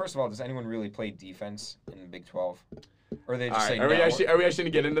 first of all, does anyone really play defense in the Big 12? Or they All just right, say are we no? actually going to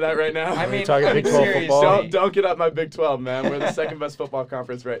get into that right now? I mean, talking Big 12 seriously. football? Don't get up my Big 12, man. We're the second best football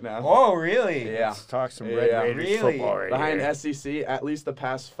conference right now. Oh, really? Yeah. Let's talk some Yeah. Red Raiders Really? football right Behind here. SEC, at least the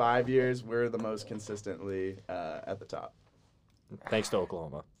past 5 years, we're the most consistently at the top. Thanks to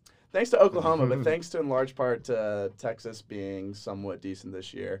Oklahoma. Thanks to Oklahoma, but thanks to in large part to Texas being somewhat decent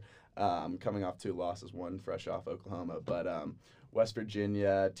this year, coming off 2 losses, one fresh off Oklahoma. But West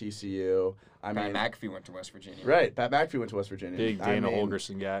Virginia, TCU. Pat McAfee went to West Virginia. Right, Pat McAfee went to West Virginia. Big Dana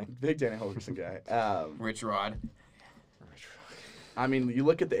Holgerson guy. Big Dana Holgerson guy. Rich Rod. I mean, you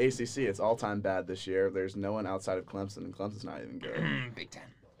look at the ACC; it's all-time bad this year. There's no one outside of Clemson, and Clemson's not even good. Big Ten.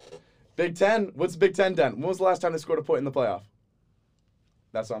 Big Ten. What's the Big Ten done? When was the last time they scored a point in the playoff?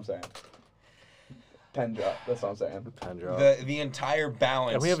 That's what I'm saying. Pen drop. That's what I'm saying. Pen drop. The entire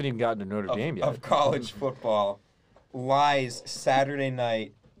balance And we haven't even gotten to Notre Dame yet. of college football lies Saturday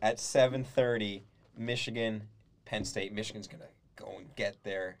night at 7:30. Michigan, Penn State. Michigan's gonna go and get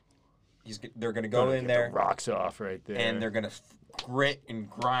there. They're gonna go in Get there the rocks off right there. and they're gonna grit and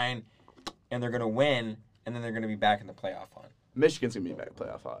grind. and they're going to win, and then they're going to be back in the playoff hunt. Michigan's going to be back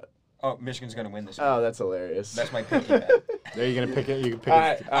playoff hot. Oh, Michigan's going to win this week. Oh, that's hilarious. That's my pinky bet. There, you're gonna pick it. You can pick All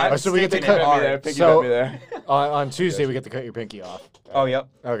it. right, So we get to sticking it cut hard. Pinky So- bet me there. on Tuesday. We get to cut your pinky off. Oh, yep.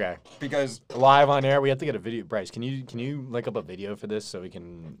 Okay. Because Live on air. We have to get a video. Bryce, can you link up a video for this so we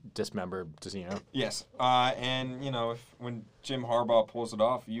can dismember Casino? yes, and when Jim Harbaugh pulls it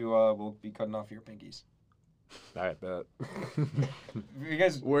off, you will be cutting off your pinkies. All right, bet.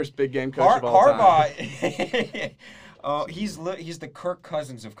 Because Worst big game coach of all time. Harbaugh, he's the Kirk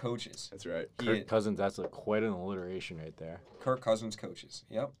Cousins of coaches. That's right. Kirk Cousins. That's quite an alliteration right there. Kirk Cousins coaches.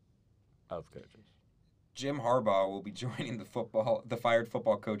 Yep. Of coaches. Jim Harbaugh will be joining the fired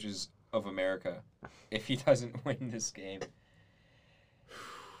football coaches of America if he doesn't win this game.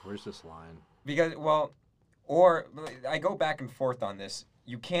 Where's this line? Because I go back and forth on this.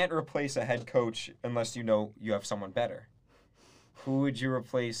 You can't replace a head coach unless you know you have someone better. Who would you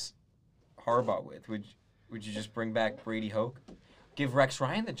replace Harbaugh with? Would you just bring back Brady Hoke? Give Rex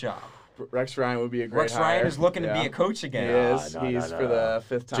Ryan the job. Rex Ryan would be a great Rex hire. Ryan is looking to Yeah. be a coach He again. is. No. He's for the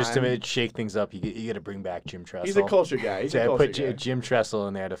 5th time. Just to shake things up, you got to bring back Jim Tressel. He's a culture guy. He's a culture put guy. Jim Tressel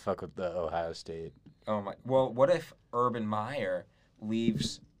in there to fuck with the Ohio State. Oh my! Well, what if Urban Meyer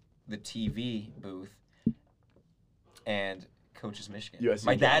leaves the TV booth and coaches Michigan? USC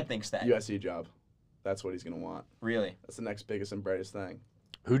My dad job. thinks that. USC job. That's what he's going to want. Really? That's the next biggest and brightest thing.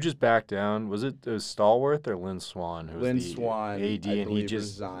 Who just backed down? Was it Stallworth or Lynn Swan? Who was Lynn the Swan, AD, I and he believe,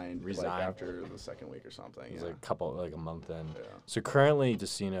 just resigned like, resigned. after the 2nd week or something. It was Yeah. like a month in. Yeah. So currently,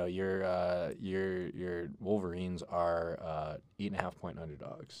 Decino, your Wolverines are 8.5-point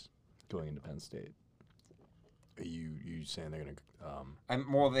underdogs going into Penn State. Are you saying they're gonna?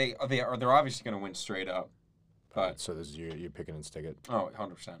 They're obviously going to win straight up. But So this is you're picking and stick it.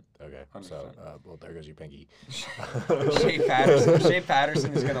 100%. Okay. 100%. So well, there goes your pinky. Shea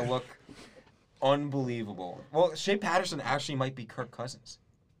Patterson is going to look unbelievable. Well, Shea Patterson actually might be Kirk Cousins.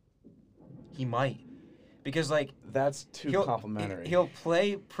 He might. Because, That's too complimentary. He'll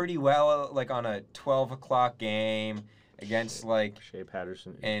play pretty well, on a 12 o'clock game against, Shea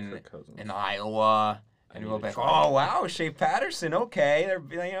Patterson in Kirk Cousins. Iowa. And we'll be like, oh, wow, Shea Patterson, okay.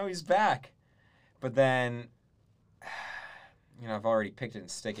 He's back. But then, I've already picked it and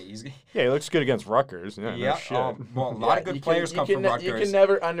stick it. Yeah, he looks good against Rutgers. Yeah, Yeah, no shit. a lot of good players come from Rutgers. You can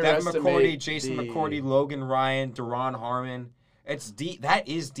never Devin underestimate McCourty, Jason McCourty, Logan Ryan, Deron Harmon. That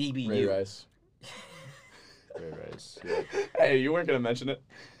is DBU. Ray Rice. Ray Rice. Yeah. Hey, you weren't going to mention it.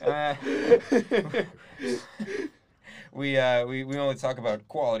 We only talk about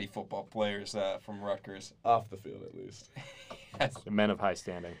quality football players from Rutgers. Off the field, at least. Yes. The men of high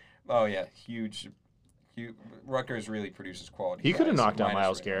standing. Oh yeah, huge. Rutgers really produces quality. He could have guys, knocked out minus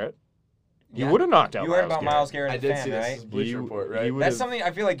Miles Ray. Garrett. Yeah. He would have knocked out You Miles heard about Garrett. Miles Garrett? I the did fan, see this. right? This is Bleacher Report, right? he would- That's something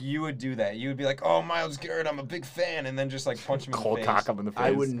I feel like you would do that. You would be like, "Oh, Miles Garrett, I'm a big fan," and then just punch him in cold the face. cock him in the face.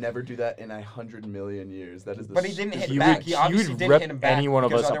 I would never do that in 100 million years. That is the But he didn't hit He back. would- He he obviously would didn't rip hit him back any one of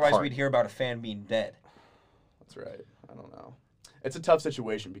because us otherwise apart. we'd hear about a fan being dead. That's right. I don't know. It's a tough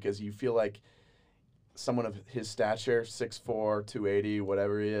situation because you feel like someone of his stature, 6'4", 280,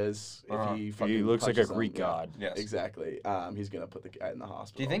 whatever he is, if he fucking He looks like a punches him, Greek yeah, god. Yes. Exactly. He's going to put the guy in the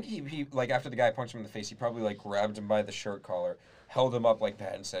hospital. Do you think he after the guy punched him in the face, he probably grabbed him by the shirt collar, held him up like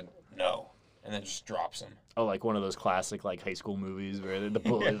that, and said no, and then just drops him? Oh, like one of those classic high school movies where the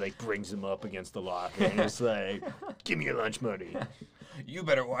bully brings him up against the locker and it's like, "Give me your lunch money." You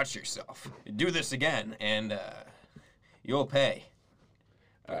better watch yourself. Do this again, and you'll pay.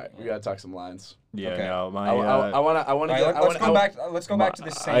 All right, we got to talk some lines. Yeah, Okay. no, my. I want to. All right, let's go back to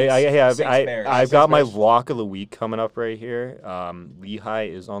the Saints. I've Saints got my Bears. lock of the week coming up right here. Lehigh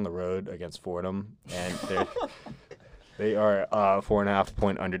is on the road against Fordham, and they are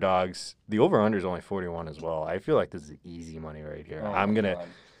 4.5-point underdogs. The over/under is only 41 as well. I feel like this is easy money right here. Oh I'm my gonna.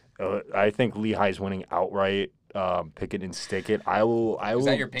 God. I think Lehigh's winning outright. Pick it and stick it. I will. Is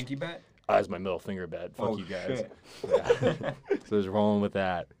that your pinky bet? As my middle finger bet. Fuck Oh, you guys. shit. Yeah. So just rolling with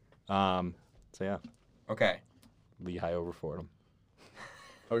that. So yeah, Okay. Lehigh over Fordham.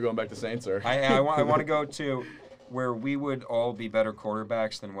 Are we going back to Saints or? I want to go to where we would all be better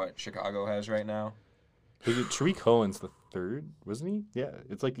quarterbacks than what Chicago has right now. Tariq Cohen's the third, wasn't he? Yeah,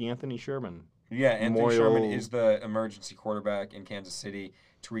 it's like the Anthony Sherman. Yeah, Anthony Memorial- Sherman is the emergency quarterback in Kansas City.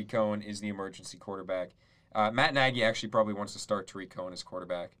 Tariq Cohen is the emergency quarterback. Matt Nagy actually probably wants to start Tariq Cohen as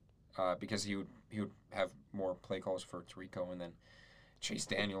quarterback because he would have more play calls for Tariq Cohen than Chase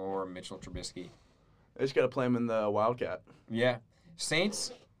Daniel or Mitchell Trubisky. They just got to play him in the Wildcat. Yeah.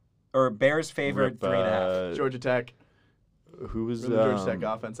 Saints or Bears favored 3.5. Georgia Tech. Who was From the Georgia Tech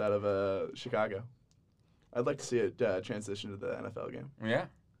offense out of Chicago. I'd like to see it transition to the NFL game. Yeah.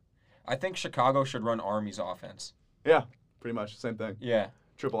 I think Chicago should run Army's offense. Yeah, pretty much same thing. Yeah.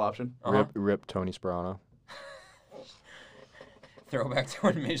 Triple option. Rip Tony Sperano. Throwback to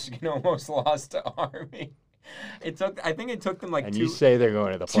when Michigan almost lost to Army. I think it took them like and two. you say they're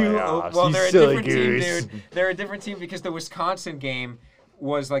going to the playoffs. Well, you they're a silly different goose. team, dude. They're a different team because the Wisconsin game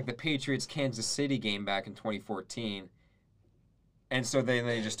was like the Patriots-Kansas City game back in 2014. And so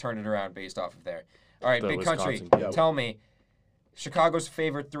they just turned it around based off of there. All right, The Big Wisconsin Country, game. tell me, Chicago's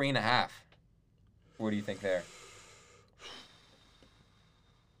favored 3.5. What do you think there?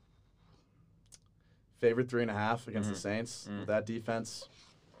 Favorite 3.5 against the Saints with that defense.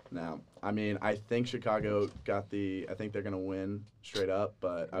 No, I mean I think Chicago got I think they're gonna win straight up,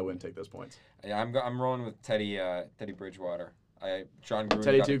 but I wouldn't take those points. Yeah, I'm rolling with Teddy Bridgewater. John Gruden.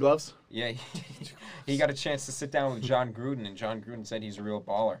 Teddy Two Gloves. Yeah, he got a chance to sit down with John Gruden, and John Gruden said he's a real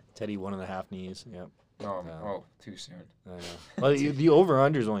baller. Teddy 1.5 knees. Yep. Oh, too soon. I know. Well, the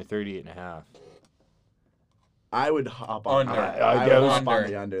over/under is only 38.5. I would hop on. Under. I would hop on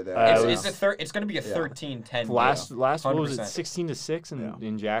the under there. It's going to be a 13-10. Last what was it? 100%. 16-6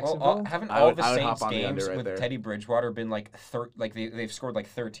 in Jacksonville. Well, haven't all the I would Saints hop on the under games right with there. Teddy Bridgewater been like they've scored like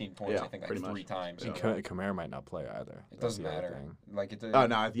 13 points? Yeah, I think like pretty 3 much. times. Yeah. Kamara might not play either. It doesn't That's the other matter. thing. Like it. Oh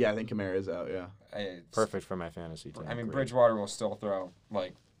no, yeah, I think Kamara is out. Yeah. Perfect for my fantasy team. I mean, Great. Bridgewater will still throw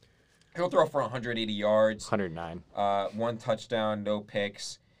he'll throw for 180 yards, 109. 1 touchdown, no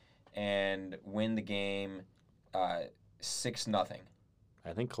picks, and win the game 6-0.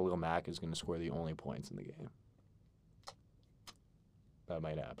 I think Khalil Mack is going to score the only points in the game. That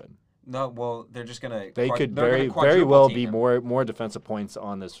might happen. No, well, they're just gonna. They could they're gonna very well quadruple be team him. more defensive points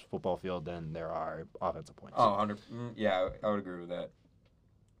on this football field than there are offensive points. Oh, 100. Yeah, I would agree with that.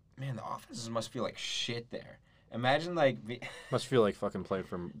 Man, the offenses must feel like shit there. Imagine Must feel like fucking playing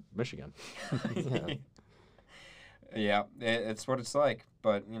from Michigan. Yeah. Yeah, it's what it's like.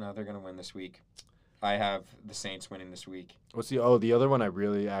 But they're gonna win this week. I have the Saints winning this week. What's the other one I'm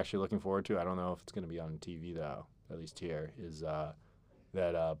really actually looking forward to? I don't know if it's going to be on TV though. At least here is that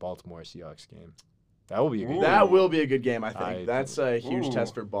Baltimore Seahawks game. That will be a good game. That will be a good game, I think. I That's a huge Ooh.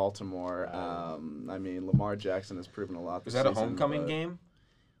 test for Baltimore. I mean, Lamar Jackson has proven a lot this Is that a season, homecoming but- game?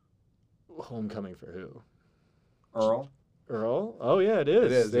 Homecoming for who? Earl? Oh yeah, it is.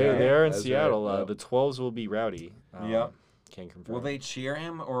 It is, They yeah. are in That's Seattle. right. The 12s will be rowdy. Yep. Can't confirm. Will they cheer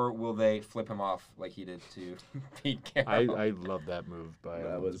him or will they flip him off like he did to Pete Carroll? I love that move by.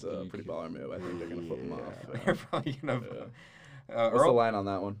 That was a pretty baller move. I think they're going to flip him off. They're probably gonna. What's the Earl, line on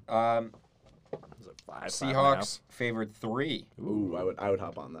that one? Was it 5, Seahawks favored 3. Ooh, I would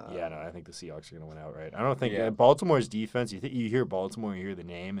hop on that. Yeah, no, I think the Seahawks are going to win outright. I don't think Yeah. Baltimore's defense. You hear Baltimore, you hear the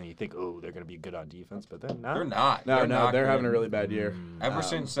name, and you think, oh, they're going to be good on defense, but they're not. They're not. No, not they're good. having a really bad year. Ever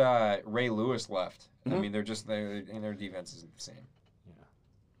since Ray Lewis left, I mean, their defense isn't the same.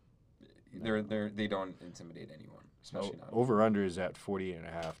 They don't intimidate anyone, especially not. Over under is at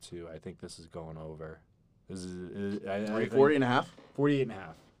 48.5 too. I think this is going over. This is I think 40.5? 48.5.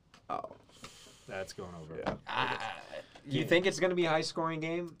 Oh, That's going over. yeah. You think it's going to be a high-scoring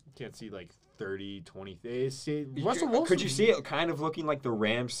game? Can't see like 30, 20. Russell Wilson. Could you see it kind of looking like the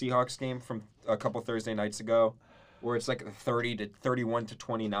Rams-Seahawks game from a couple Thursday nights ago, where it's like 31 to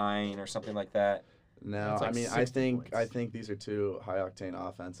 29 or something like that? No, It's like I mean, 60 points. I think these are two high-octane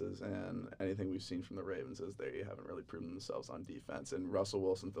offenses, and anything we've seen from the Ravens is they haven't really proven themselves on defense. And Russell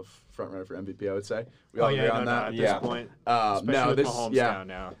Wilson's the front runner for MVP, I would say. We all agree on that. At Yeah. this point. No, Especially with this Mahomes yeah, down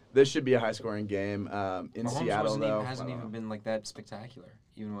now. this should be a high-scoring game. In Mahomes Seattle, though, hasn't I don't even know. been like that spectacular,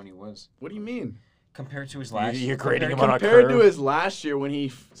 even when he was. What do you mean? Compared to his last You're year. grading him on a Compared to curve. his last year when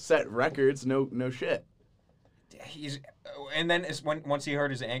he set records, no shit. And then once he hurt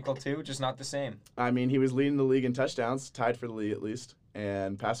his ankle too, just not the same. I mean, he was leading the league in touchdowns, tied for the league at least,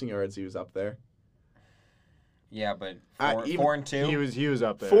 and passing yards he was up there. Yeah, but Even- 4 and 2. He was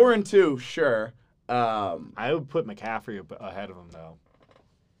up there. 4 and 2, sure. I would put McCaffrey ahead of him though.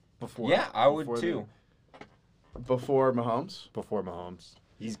 I would before too. Before Mahomes. Before Mahomes.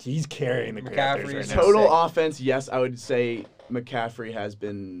 He's carrying the McCaffrey Panthers is right now. Total sick. offense, yes, I would say McCaffrey has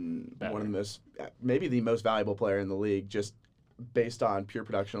been Better. one of the most, maybe the most valuable player in the league, just based on pure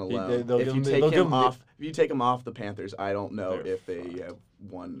production alone. they'll If give you him- take they'll give him him off, if you take him off the Panthers, I don't know They're if they have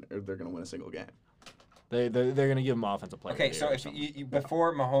won or they're going to win a single game. They're going to give him offensive player. Okay, of the so year or if something. you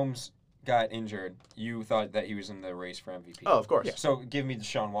before Mahomes got injured, you thought that he was in the race for MVP. Oh, of course. So give me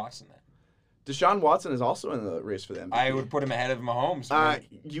Deshaun Watson then. Deshaun Watson is also in the race for the MVP. I would put him ahead of Mahomes.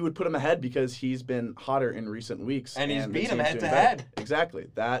 You would put him ahead because he's been hotter in recent weeks. And he's the beat him team's head doing to better. head. Exactly.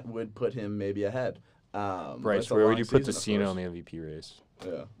 That would put him maybe ahead. But Bryce, it's a where would long you put the season, of Cena in course. the MVP race?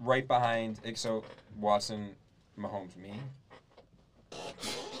 Yeah. Right behind, so Watson, Mahomes, me.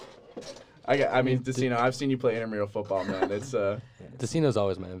 I mean, Decino, I've seen you play intramural football, man. It's Decino's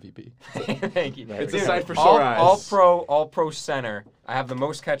always my MVP. Thank you. It's a sight for sore eyes. All pro center. I have the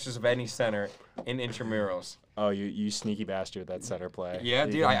most catches of any center in intramurals. Oh, you sneaky bastard! That center play. Yeah,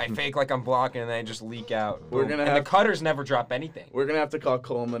 dude. I fake like I'm blocking, and then I just leak out. We're Boom. gonna and have the cutters never drop anything. We're gonna have to call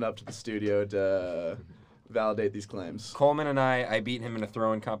Coleman up to the studio to validate these claims. Coleman and I beat him in a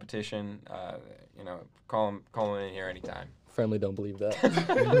throwing competition. Call him in here anytime. Friendly, don't believe that.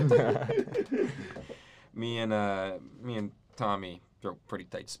 Me and Tommy throw pretty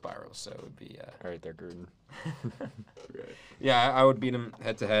tight spirals, so it would be. All right, there, Gruden. Right. Yeah, I would beat him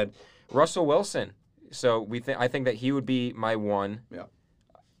head to head. Russell Wilson. So I think that he would be my one. Yeah.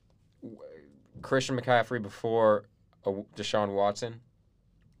 Christian McCaffrey before Deshaun Watson.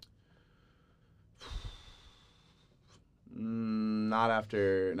 Not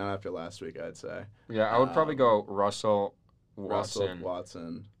after last week, I'd say. Yeah, I would probably go Russell,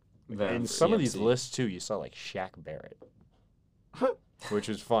 Watson. Then And some of these CMC. lists too, you saw like Shaq Barrett, which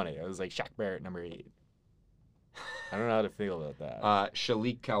was funny. I was like Shaq Barrett number 8. I don't know how to feel about that.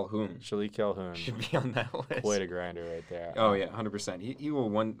 Shalik Calhoun Shalik Calhoun, should be on that list. quite a grinder right there. Oh yeah, 100%. He will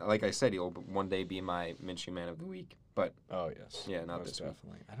like I said, he'll one day be my Minshew Man of the Week. But Oh yes. Yeah, not Most this week.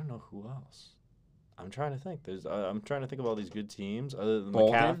 definitely. I don't know who else. I'm trying to think. I'm trying to think of all these good teams other than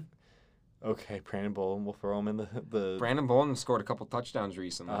Bolden. Okay, Brandon Bolden. We'll throw him in the. Brandon Bolden scored a couple touchdowns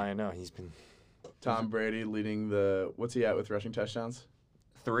recently. I know he's been Tom Brady leading what's he at with rushing touchdowns?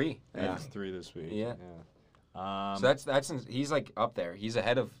 3. Yeah. 3 this week. Yeah. Yeah. So he's like up there. He's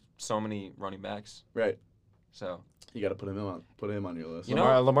ahead of so many running backs. Right. So You got to put him on your list. You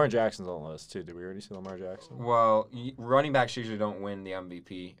know- Lamar Jackson's on the list too. Did we already see Lamar Jackson? well, running backs usually don't win the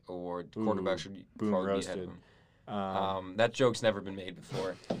MVP award. Quarterbacks should boom probably be ahead roasted. of them. That joke's never been made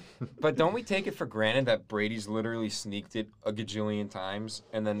before. But don't we take it for granted that Brady's literally sneaked it a gajillion times,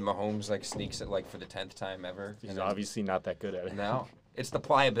 and then Mahomes like sneaks it like for the 10th time ever? He's and then- obviously not that good at it. No, it's the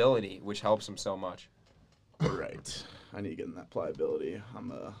pliability which helps him so much. Right. I need to get in that pliability.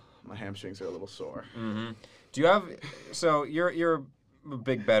 My hamstrings are a little sore. Mm-hmm. Do you have? So you're a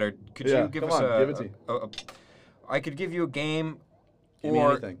big better. Could Yeah, you give come us on, give it to me. I could give you a game, Give me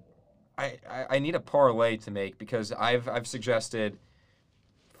or anything. I need a parlay to make because I've suggested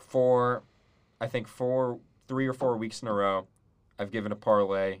 3 or 4 weeks in a row. I've given a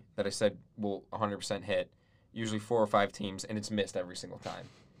parlay that I said will 100% hit, usually 4 or 5 teams, and it's missed every single time.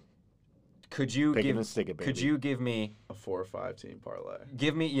 Could you Pick it and stick it, Could baby. you give me A 4 or 5 team parlay.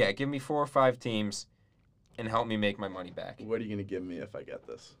 give me 4 or 5 teams, and help me make my money back? What are you going to give me if I get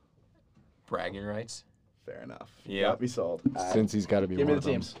this? Bragging rights. Fair enough. Yeah. Got me sold. Since he's got to be Give me one of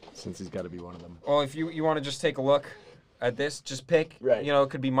the them. teams. Since he's got to be one of them. Well, if you want to just take a look at this, just pick. Right. You know, it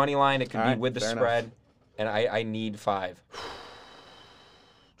could be money line, it could All be right, with the fair spread, enough. and I need 5.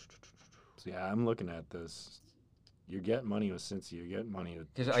 So yeah, I'm looking at this. You're getting money with Cincy. You're getting money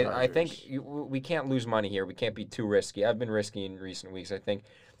with Because Chargers. I think we can't lose money here. We can't be too risky. I've been risky in recent weeks. I think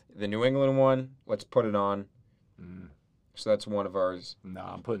the New England one, let's put it on. So that's one of ours. No,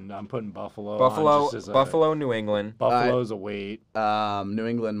 I'm putting Buffalo. Buffalo, on just as a- Buffalo, New England. Buffalo's a weight. New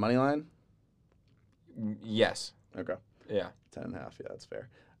England money line? Yes. Okay. Yeah. 10.5. Yeah, that's fair.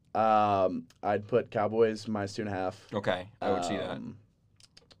 I'd put Cowboys minus 2.5. Okay. I would see that.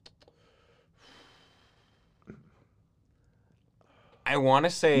 I want to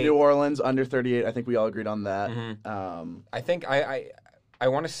say New Orleans under 38. I think we all agreed on that. I think I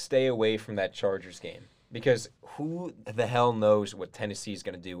want to stay away from that Chargers game because who the hell knows what Tennessee's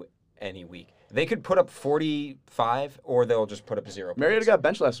going to do any week. They could put up 45 or they'll just put up 0 Mariota points. got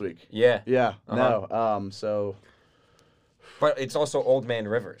benched last week. Yeah. Yeah. Uh-huh. No. So But it's also Old Man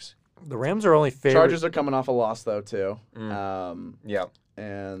Rivers. The Rams are only favored. Chargers are coming off a loss though too. Yeah.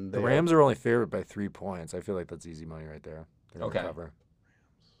 And The Rams are only favored by 3 points. I feel like that's easy money right there. They're gonna Okay. cover.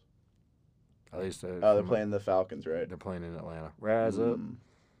 At least they're playing the Falcons, right? They're playing in Atlanta. Raz up.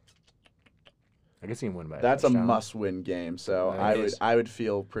 I can see him win by a That's a touchdown. must-win game. So That is. I would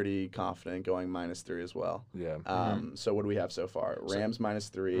feel pretty confident going -3 as well. Yeah. So what do we have so far? Rams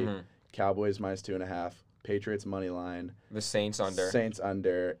 -3, Cowboys -2.5, Patriots money line, The Saints under. Saints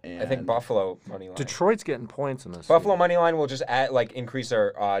under, and I think Buffalo money line. Detroit's getting points in this. Buffalo game. money line will just increase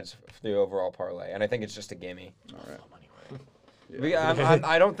our odds for the overall parlay, and I think it's just a gimme. All right.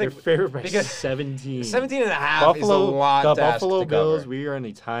 I don't They're think favored by because 17. 17 and a half is a lot the to ask Buffalo to Bills. cover. We are in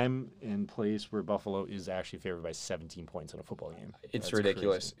a time and place where Buffalo is actually favored by 17 points in a football game. It's That's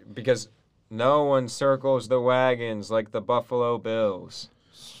ridiculous crazy. because no one circles the wagons like the Buffalo Bills.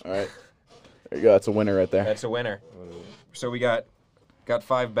 All right. There you go. That's a winner right there. That's a winner. So we got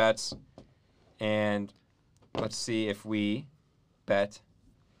 5 bets, and let's see if we bet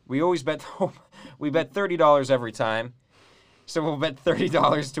We always bet we bet $30 every time. So we'll bet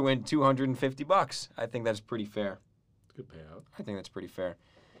 $30 to win $250. I think that's pretty fair. Good payout. I think that's pretty fair.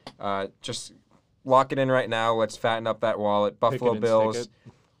 Just lock it in right now. Let's fatten up that wallet. Buffalo Bills,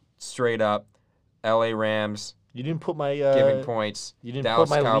 straight up. LA Rams. You didn't put my giving points. You didn't Dallas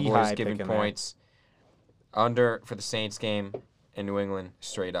put my Cowboys Lehigh giving pick in there. points. Under for the Saints game in New England,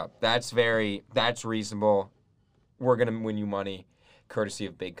 straight up. That's reasonable. We're gonna win you money, courtesy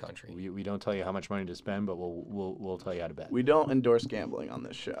of Big Country. We don't tell you how much money to spend, but we'll tell you how to bet. We don't endorse gambling on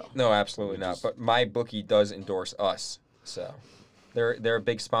this show. No, absolutely not. But my bookie does endorse us, so they're a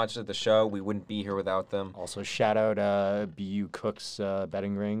big sponsor of the show. We wouldn't be here without them. Also, shout out BU Cook's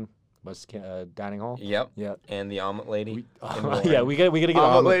betting ring. What's dining hall? Yep. Yep. And the omelet lady. Yeah, we gotta get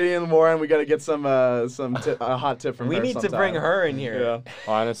omelet lady in the morning. We gotta get some a hot tip from her. We need to bring her in here. Yeah.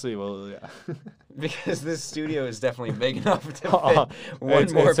 Honestly, well, yeah. Because this studio is definitely big enough to fit one more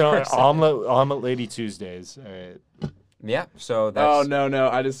it's person. omelet lady Tuesdays. All right. Yeah. So that's. Oh no!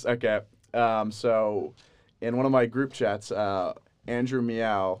 Okay. So, in one of my group chats, Andrew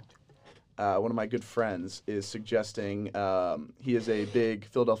Meow, one of my good friends, is suggesting he is a big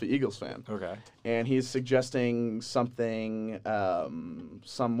Philadelphia Eagles fan. Okay. And he's suggesting something,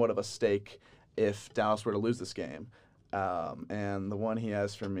 somewhat of a stake if Dallas were to lose this game. And the one he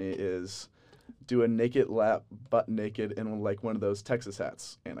has for me is do a naked lap, butt naked, in like one of those Texas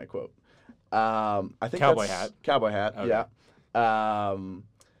hats. And I quote. I think Cowboy that's- hat. Cowboy hat. Okay. Yeah.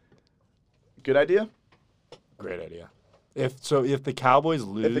 Good idea. Great idea. If the Cowboys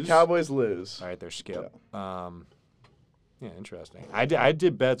lose, If the Cowboys lose, all right, they're skip. Yeah, interesting. I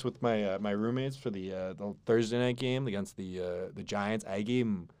did bets with my my roommates for the Thursday night game against the Giants. I gave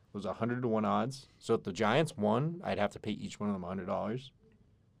them was 100 to 1 odds. So if the Giants won, I'd have to pay each one of them $100.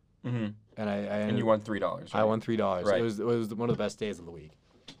 Mm-hmm. And you won $3. Right? I won $3. Right. It was one of the best days of the week.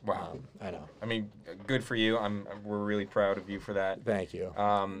 Wow. I know. I mean, good for you. We're really proud of you for that. Thank you.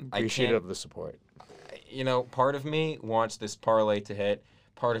 Appreciative of the support. You know, part of me wants this parlay to hit.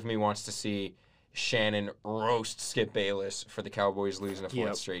 Part of me wants to see Shannon roast Skip Bayless for the Cowboys losing a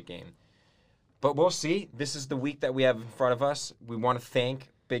fourth straight game. But we'll see. This is the week that we have in front of us. We want to thank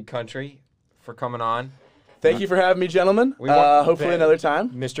Big Country for coming on. thank you for having me, gentlemen. want- Hopefully another time.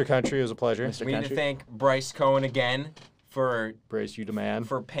 Mr. Country, it was a pleasure. Mr. We need to Country. thank Bryce Cohen again for Brace you demand.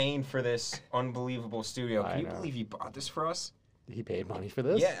 paying for this unbelievable studio. Can I you know. believe he bought this for us? He paid money for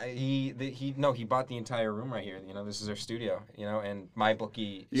this? Yeah, he bought the entire room right here. You know, this is our studio. You know, and my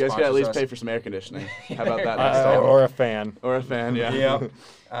bookie. You guys sponsors could at least us. pay for some air conditioning. How about that next time? Or a fan. Or a fan, yeah. Yep.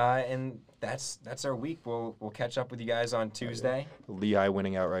 And that's our week. We'll catch up with you guys on Tuesday. Lehigh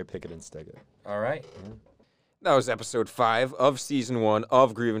winning outright picket and stick it. All right. That was episode 5 of season 1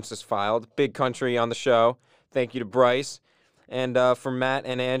 of Grievances Filed. Big Country on the show. Thank you to Bryce. And for Matt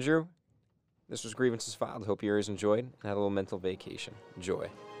and Andrew, this was Grievances Filed. Hope you guys enjoyed and had a little mental vacation. Enjoy.